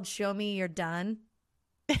group called Show Me You're Done?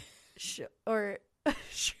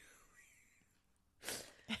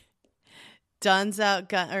 Duns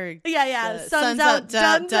out, Sun's out,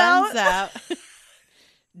 duns out.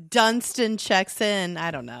 Dunstan checks in.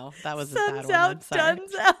 I don't know. That was Sun's a bad one. Out, I'm sorry.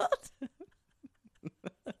 Duns out.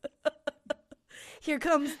 Here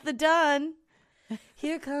comes the dun.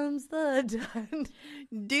 Here comes the dun.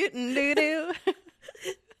 Dootin' doo doo.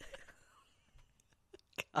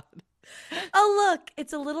 God. Oh, look.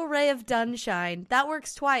 It's a little ray of dunshine. That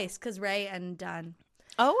works twice because Ray and dun.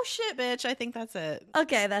 Oh, shit, bitch. I think that's it.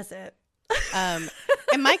 Okay, that's it. And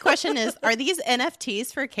my question is, are these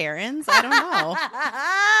NFTs for Karens? I don't know.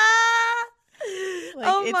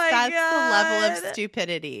 That's the level of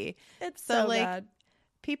stupidity. It's so like bad.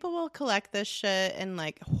 People will collect this shit and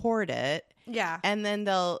like hoard it. Yeah. And then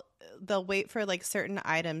they'll wait for like certain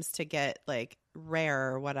items to get like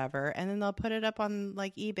rare or whatever, and then they'll put it up on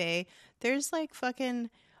like eBay. There's like fucking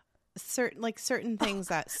certain things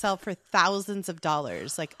that sell for thousands of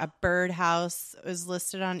dollars. Like a birdhouse was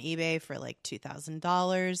listed on eBay for like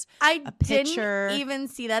 $2,000. I didn't even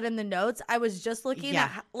see that in the notes. I was just looking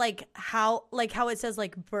at how it says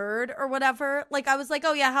like bird or whatever. Like I was like,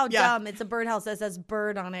 oh yeah, how dumb. It's a birdhouse that says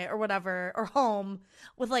bird on it or whatever, or home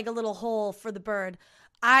with like a little hole for the bird.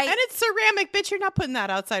 And it's ceramic, bitch. You're not putting that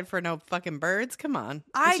outside for no fucking birds. Come on.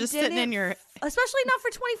 It's just sitting in your... Especially not for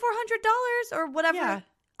 $2,400 or whatever. Yeah.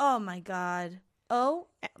 Oh my God.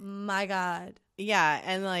 Yeah,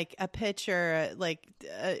 and like a picture, like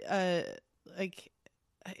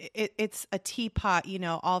it's a teapot, you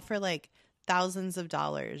know, all for like thousands of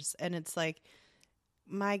dollars, and it's like,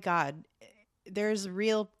 my God, there's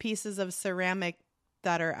real pieces of ceramic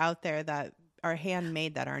that are out there that are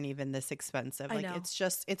handmade that aren't even this expensive. Like it's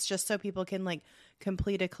just so people can like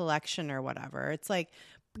complete a collection or whatever. It's like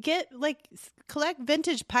collect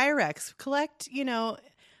vintage Pyrex, collect, you know,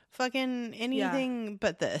 fucking anything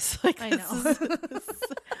but this. Like, I know.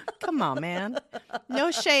 Come on, man.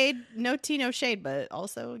 No shade, no tea, no shade, but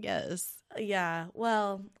also yes. Yeah.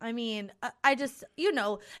 Well, I mean, I just, you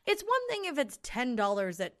know, it's one thing if it's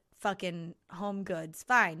 $10 at fucking Home Goods.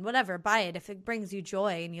 Fine, whatever. Buy it if it brings you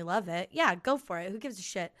joy and you love it. Yeah, go for it. Who gives a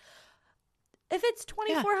shit? If it's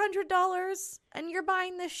 $2,400 and you're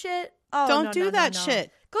buying this shit, don't do that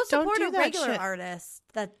shit. Go support a regular artist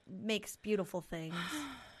that makes beautiful things.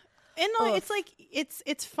 And no, it's like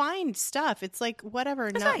it's fine stuff. It's like whatever.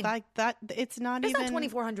 It's not like that. It's not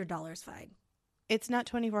 $2,400 fine. It's not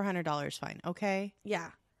 $2,400 fine. Okay.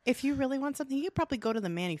 Yeah. If you really want something, you could probably go to the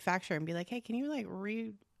manufacturer and be like, "Hey, can you like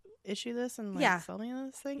reissue this and like sell me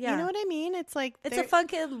this thing?" Yeah. You know what I mean? It's like it's a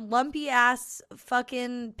fucking lumpy ass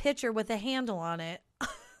fucking pitcher with a handle on it.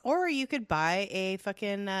 Or you could buy a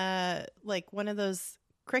fucking like one of those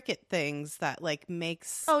Cricut things that like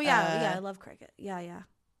makes. Oh yeah, I love Cricut. Yeah.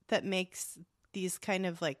 That makes these kind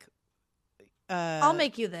of like I'll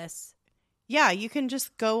make you this. Yeah, you can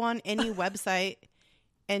just go on any website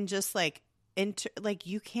and just like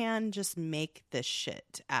you can just make this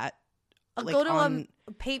shit at I'll go to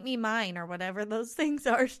Paint Me Mine or whatever those things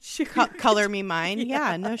are. Color Me Mine.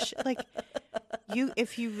 Yeah, no like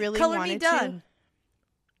if you really Color wanted Me Done.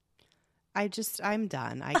 to. I'm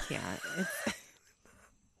done. I can't.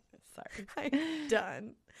 Sorry. I'm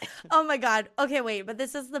done. Oh my God. Okay, wait, but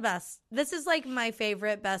this is the best. This is like my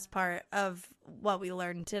favorite, best part of what we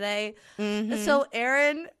learned today. Mm-hmm. So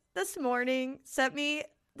Aaron this morning sent me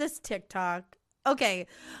this TikTok. Okay,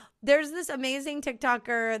 there's this amazing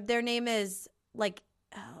TikToker. Their name is like,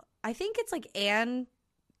 I think it's like Ann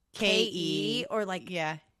K-E or like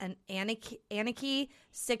an Anarchy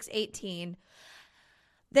 618.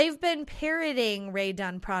 They've been parroting Rae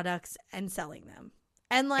Dunn products and selling them.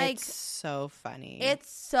 And like, it's so funny.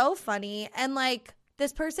 It's so funny. And like,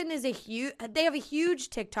 this person is they have a huge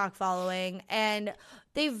TikTok following, and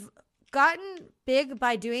they've gotten big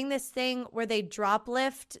by doing this thing where they drop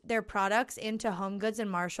lift their products into Home Goods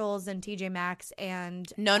and Marshalls and TJ Maxx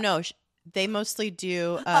and no, they mostly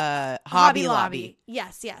do Hobby Lobby.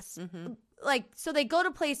 Yes. Mm-hmm. Like, so they go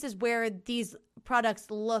to places where these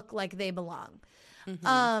products look like they belong.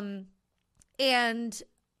 Mm-hmm. And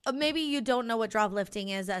maybe you don't know what drop lifting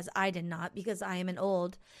is, as I did not, because I am an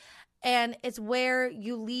old. And it's where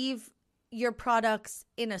you leave your products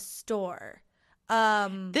in a store.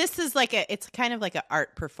 This is like it's kind of like an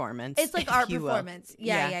art performance. It's like art performance.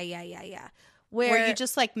 Yeah. Where you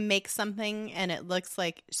just like make something and it looks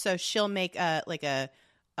like, so she'll make a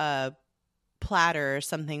platter or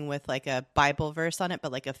something with like a Bible verse on it,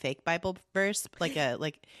 but like a fake Bible verse,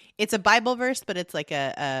 like it's a Bible verse, but it's like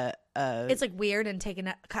it's like weird and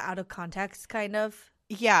taken out of context, kind of.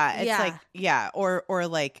 Yeah, it's like or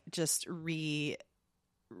like just re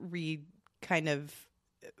kind of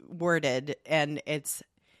worded, and it's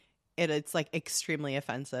like extremely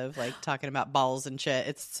offensive, like talking about balls and shit.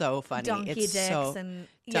 It's so funny. Donkey it's dicks so, and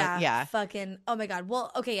yeah, fucking, oh my God.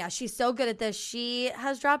 Well, okay, yeah, she's so good at this. She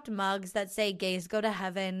has dropped mugs that say gays go to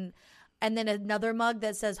heaven, and then another mug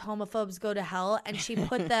that says homophobes go to hell, and she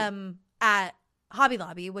put them at Hobby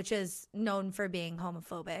Lobby, which is known for being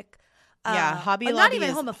homophobic. Hobby Lobby not even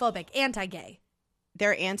is homophobic, anti-gay.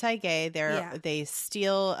 They're anti-gay. They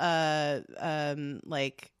steal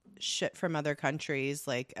like shit from other countries,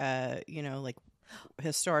 like like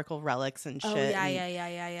historical relics and shit. Oh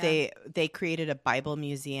yeah. They created a Bible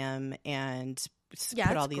museum and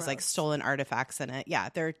put all these gross. like stolen artifacts in it. Yeah,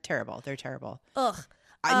 they're terrible. Ugh.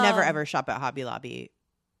 I never ever shop at Hobby Lobby.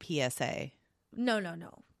 PSA. No.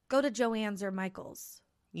 Go to Joann's or Michael's.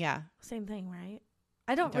 Yeah. Same thing, right?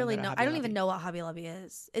 I don't really know. I don't even know what Hobby Lobby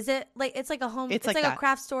is. Is it like, it's like a home, it's like a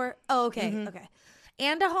craft store? Oh, okay. Mm-hmm. Okay.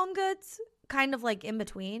 And a Home Goods, kind of like in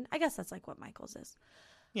between. I guess that's like what Michael's is.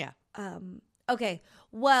 Yeah. Okay.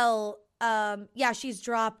 Well, yeah, she's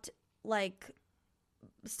dropped like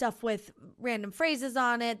stuff with random phrases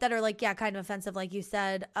on it that are like, kind of offensive, like you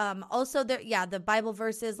said. Also the Bible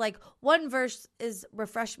verses, like one verse is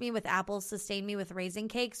refresh me with apples, sustain me with raisin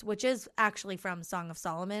cakes, which is actually from Song of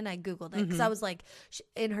Solomon. I Googled it because I was like,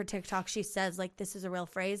 in her TikTok, she says like, this is a real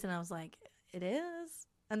phrase. And I was like, it is.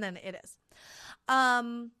 And then it is.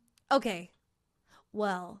 Okay.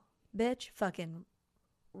 Well, bitch, fucking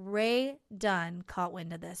Rae Dunn caught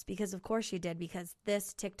wind of this, because of course she did, because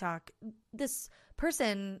this TikTok, this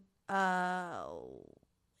person, Anarchy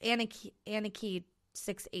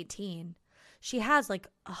 618, she has like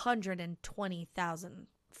 120,000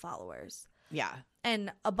 followers. Yeah.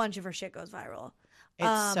 And a bunch of her shit goes viral.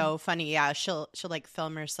 It's so funny. Yeah, she'll like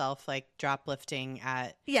film herself like drop lifting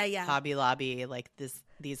at Hobby Lobby, like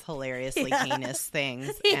these hilariously heinous things.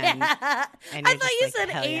 And I thought you said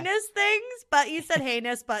heinous things, but you said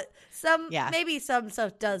heinous, but maybe some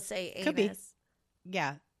stuff does say heinous. Could be.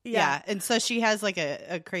 Yeah. And so she has like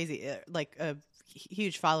a crazy, like a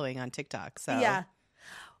huge following on TikTok. So yeah,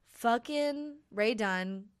 fucking Rae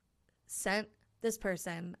Dunn sent this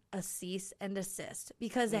person a cease and desist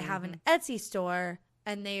because they have an Etsy store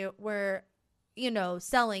and they were,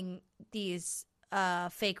 selling these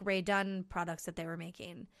fake Rae Dunn products that they were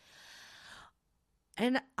making.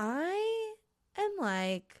 And I am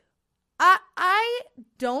like, I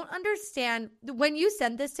don't understand. When you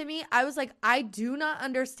sent this to me, I was like, I do not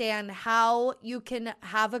understand how you can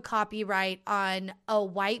have a copyright on a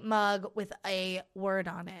white mug with a word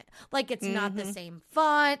on it. Like, it's not the same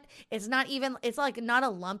font. It's like not a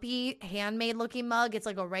lumpy handmade looking mug. It's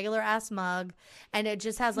like a regular ass mug. And it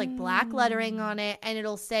just has like black lettering on it. And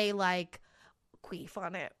it'll say like queef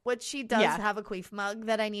on it, which she does have a queef mug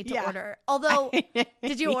that I need to order. Although,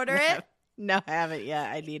 did you order it? No, I haven't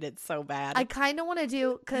yet. I need it so bad. I kind of want to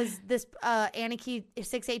do, because this Anarchy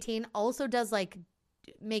 618 also does like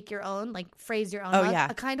make your own, like phrase your own. Oh, mug. yeah.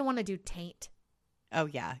 I kind of want to do taint. Oh,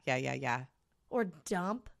 yeah. Yeah. Or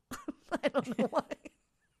dump. I don't know why.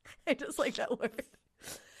 I just like that word.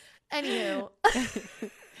 Anywho.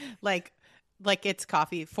 like it's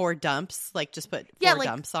coffee for dumps. Like just put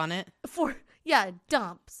dumps on it.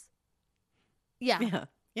 Dumps. Yeah.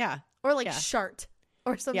 Yeah. Or like shart.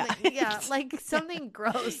 Or something. Yeah. Like something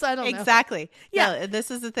gross. I don't know. Exactly. Yeah. No, this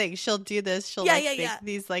is the thing. She'll do this. She'll make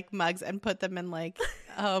these like mugs and put them in like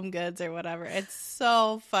Home Goods or whatever. It's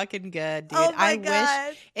so fucking good, dude. Oh my God.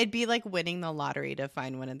 Wish it'd be like winning the lottery to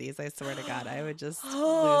find one of these. I swear to God. I would just lose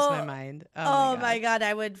my mind. Oh my God.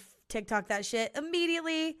 I would TikTok that shit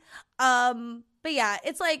immediately. But yeah,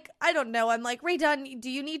 it's like, I don't know. I'm like, Rae Dunn, do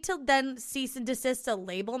you need to then cease and desist a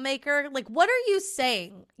label maker? Like, what are you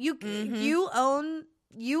saying? You own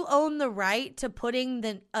the right to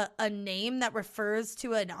putting a name that refers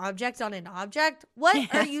to an object on an object?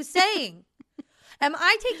 What are you saying? Am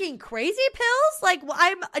I taking crazy pills? Like,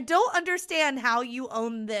 I don't understand how you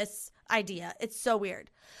own this idea. It's so weird.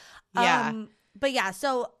 Yeah. But yeah,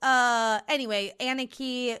 so anyway,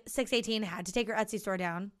 Anarchy 618 had to take her Etsy store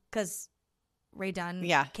down because Rae Dunn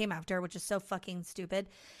came after her, which is so fucking stupid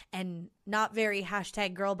and not very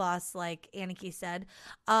 #girlboss like Anarchy said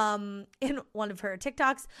in one of her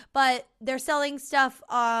TikToks. But they're selling stuff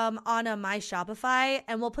on a My Shopify,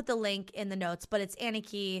 and we'll put the link in the notes. But it's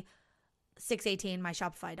Anarchy 618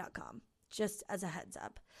 myshopify.com, just as a heads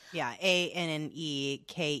up. Yeah,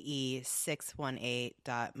 ANNEKE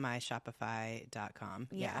 618.myshopify.com.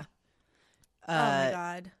 Yeah. Oh my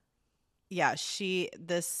God. Yeah,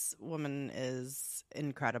 this woman is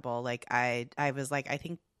incredible. Like I was like, I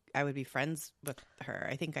think I would be friends with her.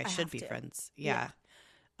 I think I should be friends. Yeah.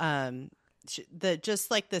 Just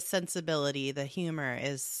like the sensibility, the humor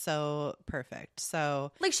is so perfect.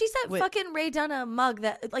 So like she sent fucking Rae Dunn a mug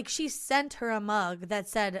that like she sent her a mug that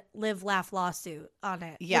said "Live Laugh Lawsuit" on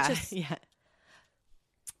it. Yeah.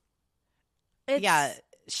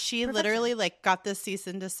 She literally like got the cease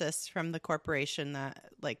and desist from the corporation that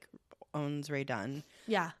like owns Rae Dunn.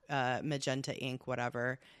 Yeah. Magenta Inc.,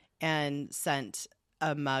 whatever, and sent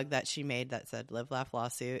a mug that she made that said "Live Laugh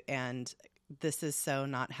Lawsuit," and this is so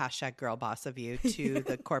not #girlboss of you to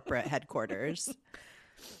the corporate headquarters.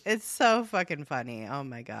 It's so fucking funny. Oh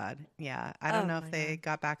my God. Yeah. I don't know if they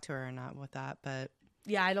got back to her or not with that, but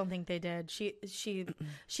yeah, I don't think they did. She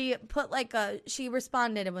put like she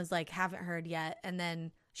responded and was like, haven't heard yet. And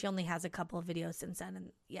then she only has a couple of videos since then.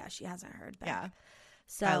 And yeah, she hasn't heard back. Yeah.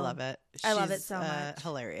 So I love it. I love it so much.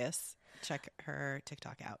 Hilarious. Check her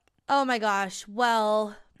TikTok out. Oh my gosh.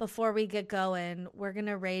 Well, before we get going, we're going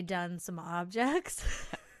to Rae Dunn some objects.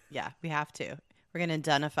 Yeah, we have to. We're going to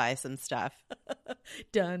Dunnify some stuff.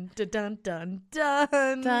 Dun, dun, dun, dun,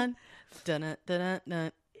 dun. Dun, dun, dun,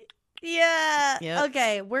 dun. Yeah. Yep.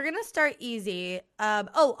 Okay, we're going to start easy.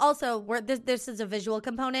 Also, this is a visual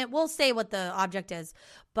component. We'll say what the object is,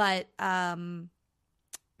 but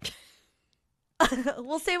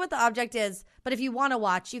we'll say what the object is, but if you want to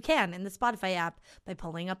watch, you can in the Spotify app by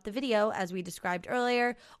pulling up the video as we described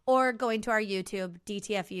earlier, or going to our YouTube,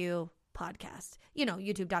 DTFU podcast.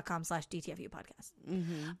 YouTube.com/DTFU podcast.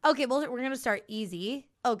 Mm-hmm. Okay, well, we're going to start easy.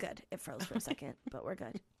 Oh, good. It froze for a second, but we're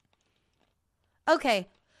good. Okay,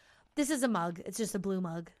 this is a mug. It's just a blue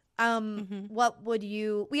mug. What would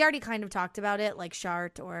you, we already kind of talked about it, like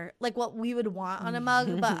shart or like what we would want on a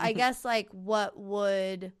mug, but I guess like what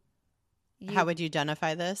would... How would you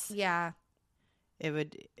identify this? Yeah. It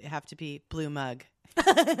would have to be blue mug.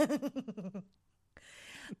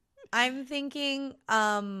 I'm thinking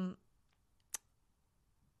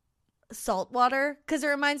salt water, because it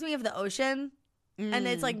reminds me of the ocean. And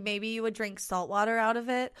it's like maybe you would drink salt water out of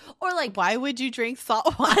it. Or like... Why would you drink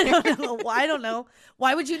salt water? I don't know.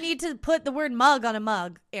 Why would you need to put the word mug on a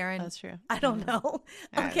mug, Erin? That's true. I don't know.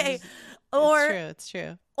 Okay. It's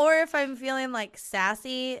true. Or if I'm feeling like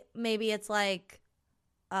sassy, maybe it's like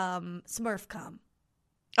Smurf cum.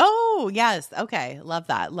 Oh, yes. Okay. Love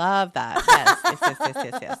that.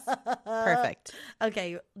 Yes. Perfect.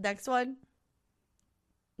 Okay. Next one.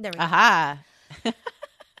 There we go. Aha.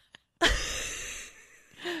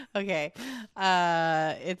 Okay.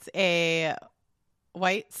 It's a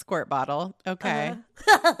white squirt bottle. Okay.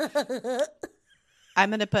 I'm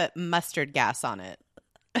going to put mustard gas on it.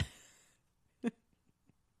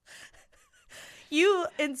 You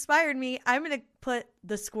inspired me. I'm going to put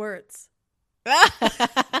the squirts.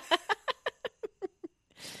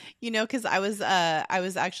 Because I was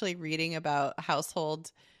actually reading about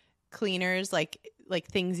household cleaners, like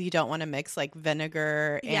things you don't want to mix, like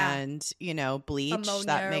vinegar and bleach,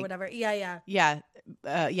 ammonia or whatever.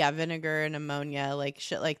 Vinegar and ammonia, like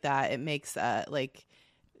shit like that. It makes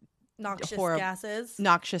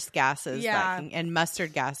noxious gases. Yeah. And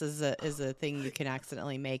mustard gas is a thing you can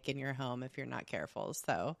accidentally make in your home if you're not careful.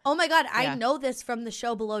 So. Oh my God. I know this from the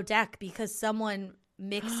show Below Deck because someone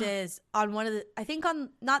mixes on one of the, I think on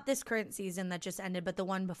not this current season that just ended, but the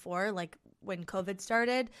one before, like when COVID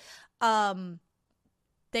started,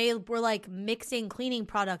 they were like mixing cleaning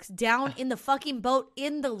products down in the fucking boat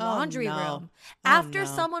in the laundry room. After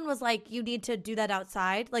someone was like, you need to do that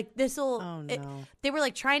outside. Like this'll, they were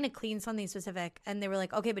like trying to clean something specific and they were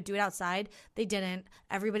like, okay, but do it outside. They didn't.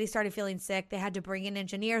 Everybody started feeling sick. They had to bring in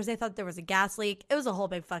engineers. They thought there was a gas leak. It was a whole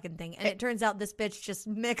big fucking thing. And it turns out this bitch just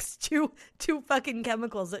mixed two fucking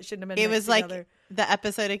chemicals that shouldn't have been mixed together. It was like the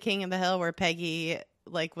episode of King of the Hill where Peggy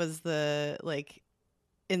like was the like,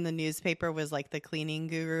 in the newspaper was like the cleaning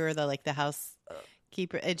guru or the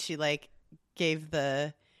housekeeper, and she like gave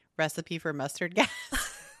the recipe for mustard gas.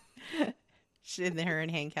 Her and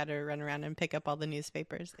Hank had to run around and pick up all the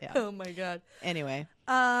newspapers. Yeah. Oh my God. Anyway.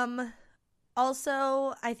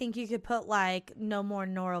 Also, I think you could put like no more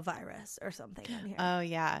norovirus or something on here. Oh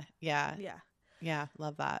yeah. Yeah.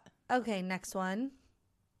 Love that. Okay, next one.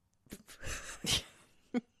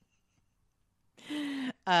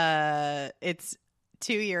 It's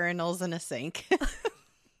 2 urinals and a sink.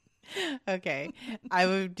 Okay. I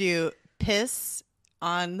would do piss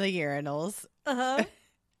on the urinals. Uh-huh.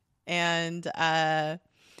 And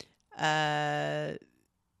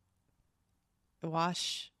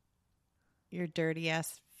wash your dirty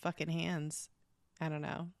ass fucking hands. I don't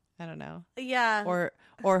know. Yeah. Or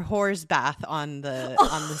whore's bath on the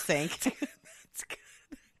sink. That's good.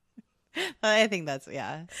 I think that's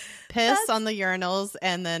piss on the urinals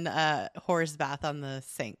and then horse bath on the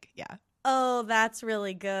sink. Yeah. Oh, that's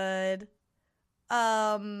really good. Yeah,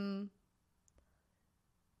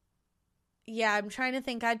 I'm trying to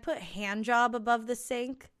think. I'd put hand job above the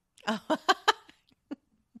sink.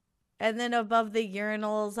 And then above the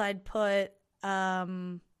urinals I'd put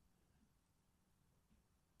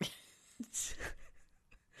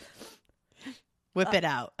whip it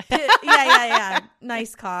out. Yeah.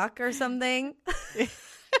 Nice cock or something.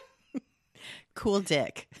 Cool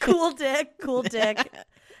dick. Cool dick.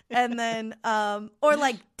 And then or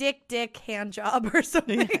like dick hand job or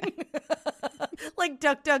something. Like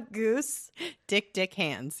duck goose. Dick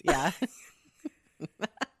hands. Yeah.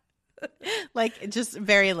 Like just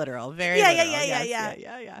very literal. Very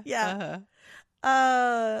literal. Yeah.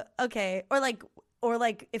 Okay. Or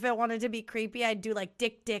like if I wanted to be creepy, I'd do like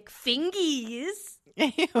dick fingies.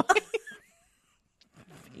 Pee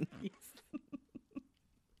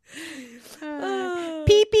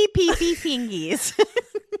fingies.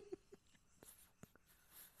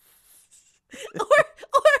 or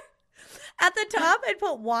at the top I'd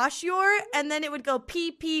put wash your, and then it would go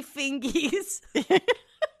pee fingies.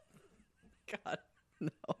 God, no.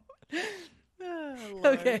 Oh,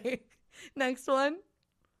 okay, next one.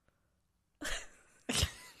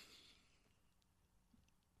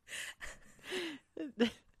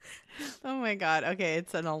 Oh my God. Okay,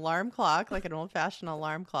 it's an alarm clock, like an old-fashioned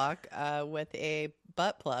alarm clock with a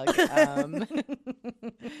butt plug.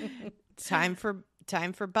 Time for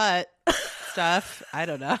butt stuff. I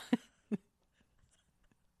don't know.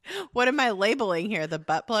 What am I labeling here? The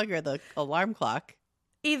butt plug or the alarm clock?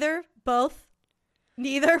 Either, both,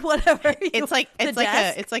 neither, whatever. It's like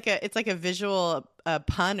a visual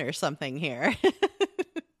pun or something here.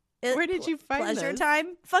 Where did you find Pleasure those?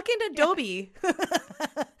 Time? Fucking Adobe. Yeah.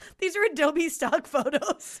 These are Adobe stock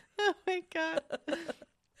photos. Oh my God.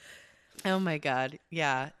 Oh my God.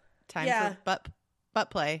 Yeah. Time for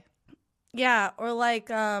butt play. Yeah, or like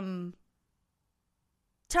time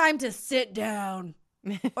to sit down.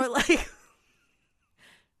 Or like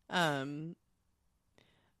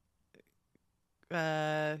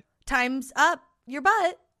time's up your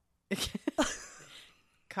butt.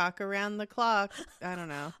 Cock around the clock. I don't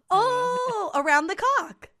know. Around the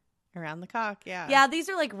cock. Around the cock, yeah. Yeah, these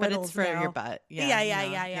are like riddles. But it's for now. your butt. Yeah.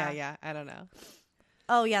 Yeah. I don't know.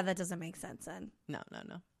 Oh yeah, that doesn't make sense then. No.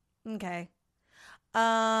 Okay.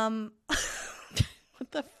 What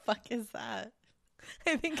the fuck is that?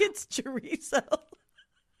 I think it's chorizo.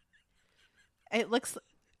 It looks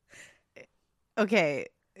okay.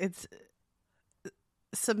 It's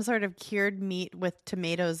some sort of cured meat with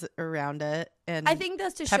tomatoes around it, and I think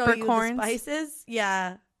that's to show you the spices.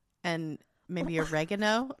 Yeah, and maybe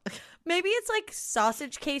oregano. Maybe it's like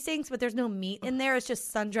sausage casings, but there's no meat in there. It's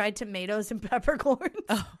just sun-dried tomatoes and peppercorns.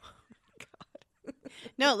 Oh God!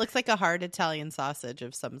 No, it looks like a hard Italian sausage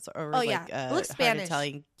of some sort. Or it looks Spanish.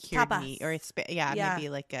 Hard Italian cured Tapas. meat, or maybe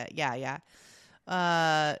like a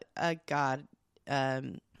God.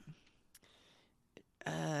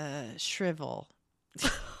 Shrivel.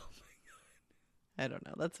 I don't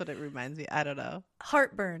know. That's what it reminds me. I don't know.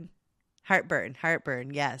 Heartburn.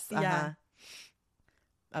 Yes. Yeah.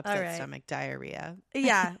 Upset stomach, diarrhea.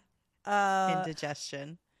 Yeah.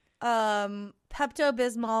 Indigestion.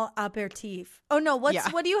 Pepto-Bismol aperitif. Oh no,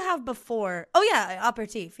 what do you have before? Oh yeah,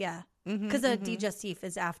 aperitif, yeah. Because the digestif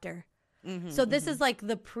is after. So this is like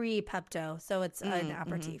the pre-Pepto, so it's an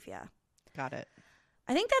aperitif, yeah. Got it.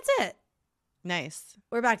 I think that's it. Nice.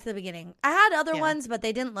 We're back to the beginning. I had other ones, but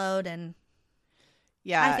they didn't load, and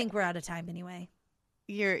I think we're out of time anyway.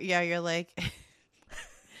 You're like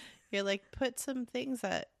you're like, put some things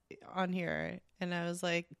on here, and I was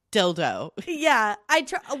like, dildo. Yeah,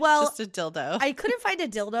 just a dildo. I couldn't find a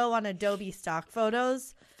dildo on Adobe stock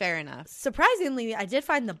photos. Fair enough. Surprisingly, I did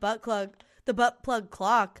find the butt plug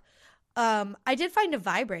clock. I did find a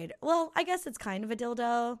vibrator. Well, I guess it's kind of a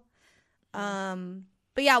dildo.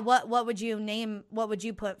 But yeah, what would you name? What would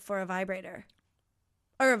you put for a vibrator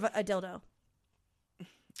or a dildo?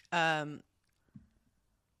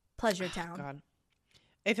 Pleasure Town. God.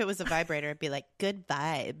 If it was a vibrator, it'd be like good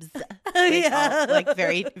vibes. Yeah, like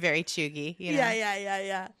very, very chuggy. You know?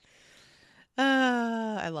 Yeah.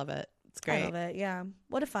 I love it. It's great. I love it. Yeah.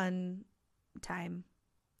 What a fun time.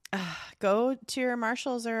 Go to your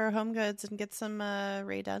Marshalls or Home Goods and get some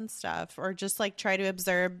Rae Dunn stuff, or just like try to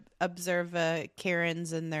observe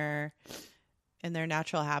Karens in their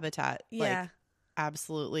natural habitat. Yeah, like,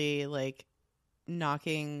 absolutely, like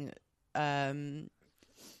knocking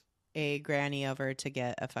a granny over to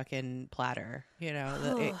get a fucking platter. You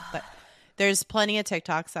know, but there's plenty of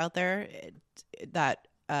TikToks out there that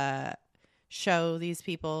show these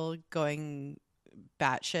people going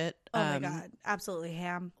batshit. Oh my God. Absolutely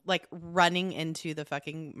ham. Like running into the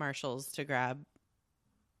fucking Marshalls to grab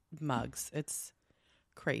mugs. It's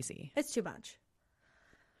crazy. It's too much.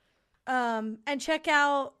 And check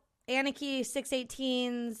out Anarchy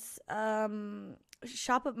 618's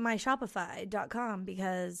Shopify.com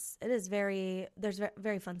because it is there's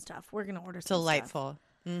very fun stuff. We're going to order some delightful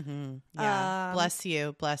stuff. Mm-hmm. Yeah. Bless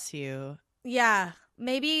you. Yeah.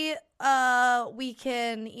 Maybe we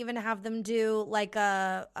can even have them do like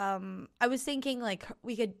I was thinking like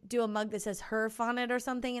we could do a mug that says HERF on it or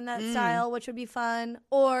something in that style, which would be fun,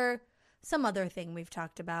 or some other thing we've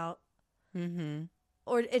talked about.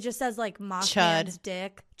 Or it just says like Mothman's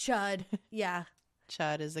dick. Chud. Yeah.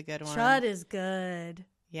 Chud is a good one. Chud is good.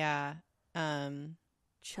 Yeah. Chud.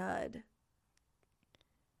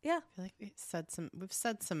 Yeah. I feel like we've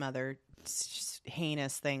said some other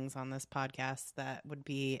heinous things on this podcast that would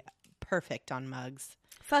be perfect on mugs.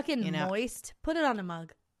 Fucking moist. Put it on a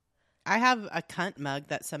mug. I have a cunt mug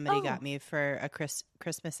that somebody got me for a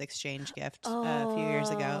Christmas exchange gift a few years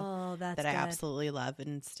ago that I absolutely love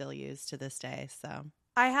and still use to this day. So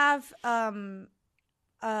I have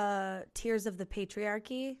Tears of the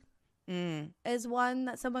Patriarchy is one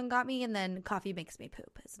that someone got me, and then Coffee Makes Me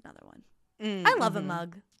Poop is another one. I love a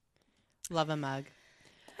mug. Love a mug.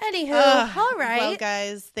 Anywho, all right. Well,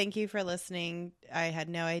 guys, thank you for listening. I had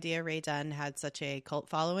no idea Rae Dunn had such a cult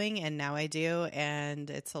following, and now I do, and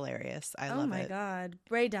it's hilarious. I love it. Oh, my God.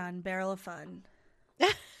 Rae Dunn, barrel of fun.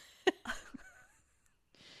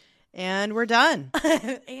 And we're done.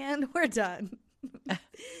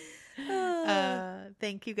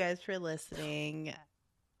 Thank you guys for listening.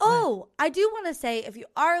 Oh, I do want to say, if you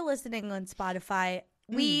are listening on Spotify,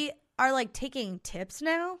 we are like taking tips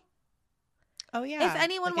now. Oh yeah. If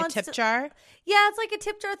anyone wants a tip jar? Yeah, it's like a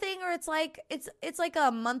tip jar thing, or it's like a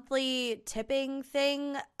monthly tipping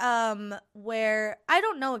thing where I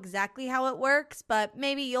don't know exactly how it works, but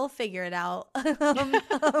maybe you'll figure it out.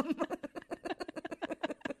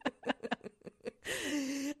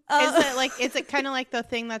 Is it kind of like the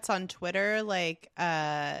thing that's on Twitter, like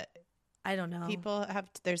I don't know. People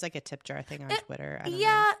there's like a tip jar thing on Twitter. I don't know.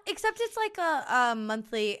 know. Except it's like a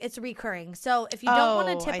monthly, it's recurring. So if you don't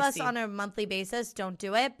want to tip us on a monthly basis, don't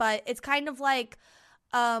do it. But it's kind of like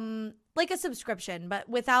a subscription, but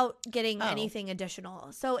without getting anything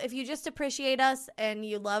additional. So if you just appreciate us and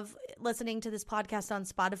you love listening to this podcast on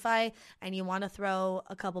Spotify and you want to throw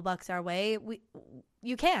a couple bucks our way,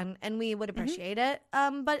 you can, and we would appreciate it.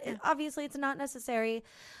 But obviously it's not necessary,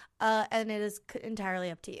 and it is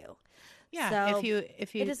entirely up to you. Yeah, so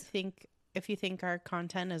if you think our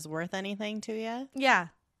content is worth anything to you, yeah,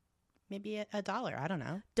 maybe $1. I don't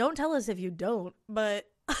know. Don't tell us if you don't, but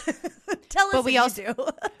tell us if you do.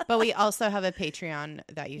 But we also have a Patreon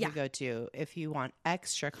that you can go to if you want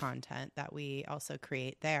extra content that we also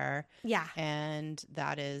create there. Yeah, and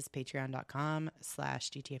that is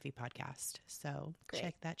patreon.com/DTFE podcast. So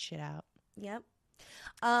check that shit out. Yep.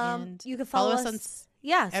 And you can follow us on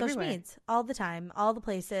everywhere. social media all the time, all the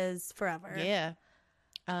places, forever. Yeah.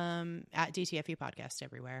 At DTFU Podcast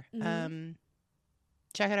everywhere.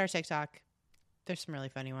 Check out our TikTok. There's some really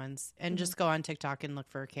funny ones. And just go on TikTok and look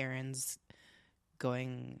for Karen's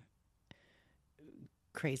going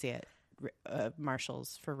crazy at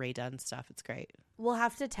Marshalls for Ray Dunn stuff. It's great. We'll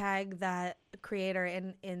have to tag that creator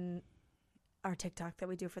in our TikTok that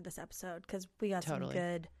we do for this episode because we got some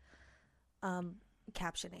good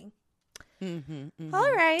captioning.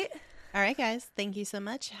 All right, guys. Thank you so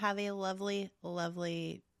much. Have a lovely,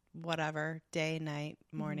 lovely whatever day, night,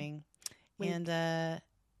 morning, and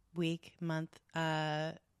week, month.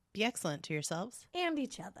 Be excellent to yourselves and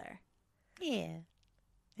each other. Yeah.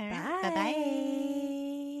 All right.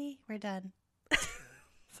 Bye. We're done.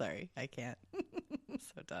 Sorry, I can't.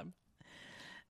 So dumb.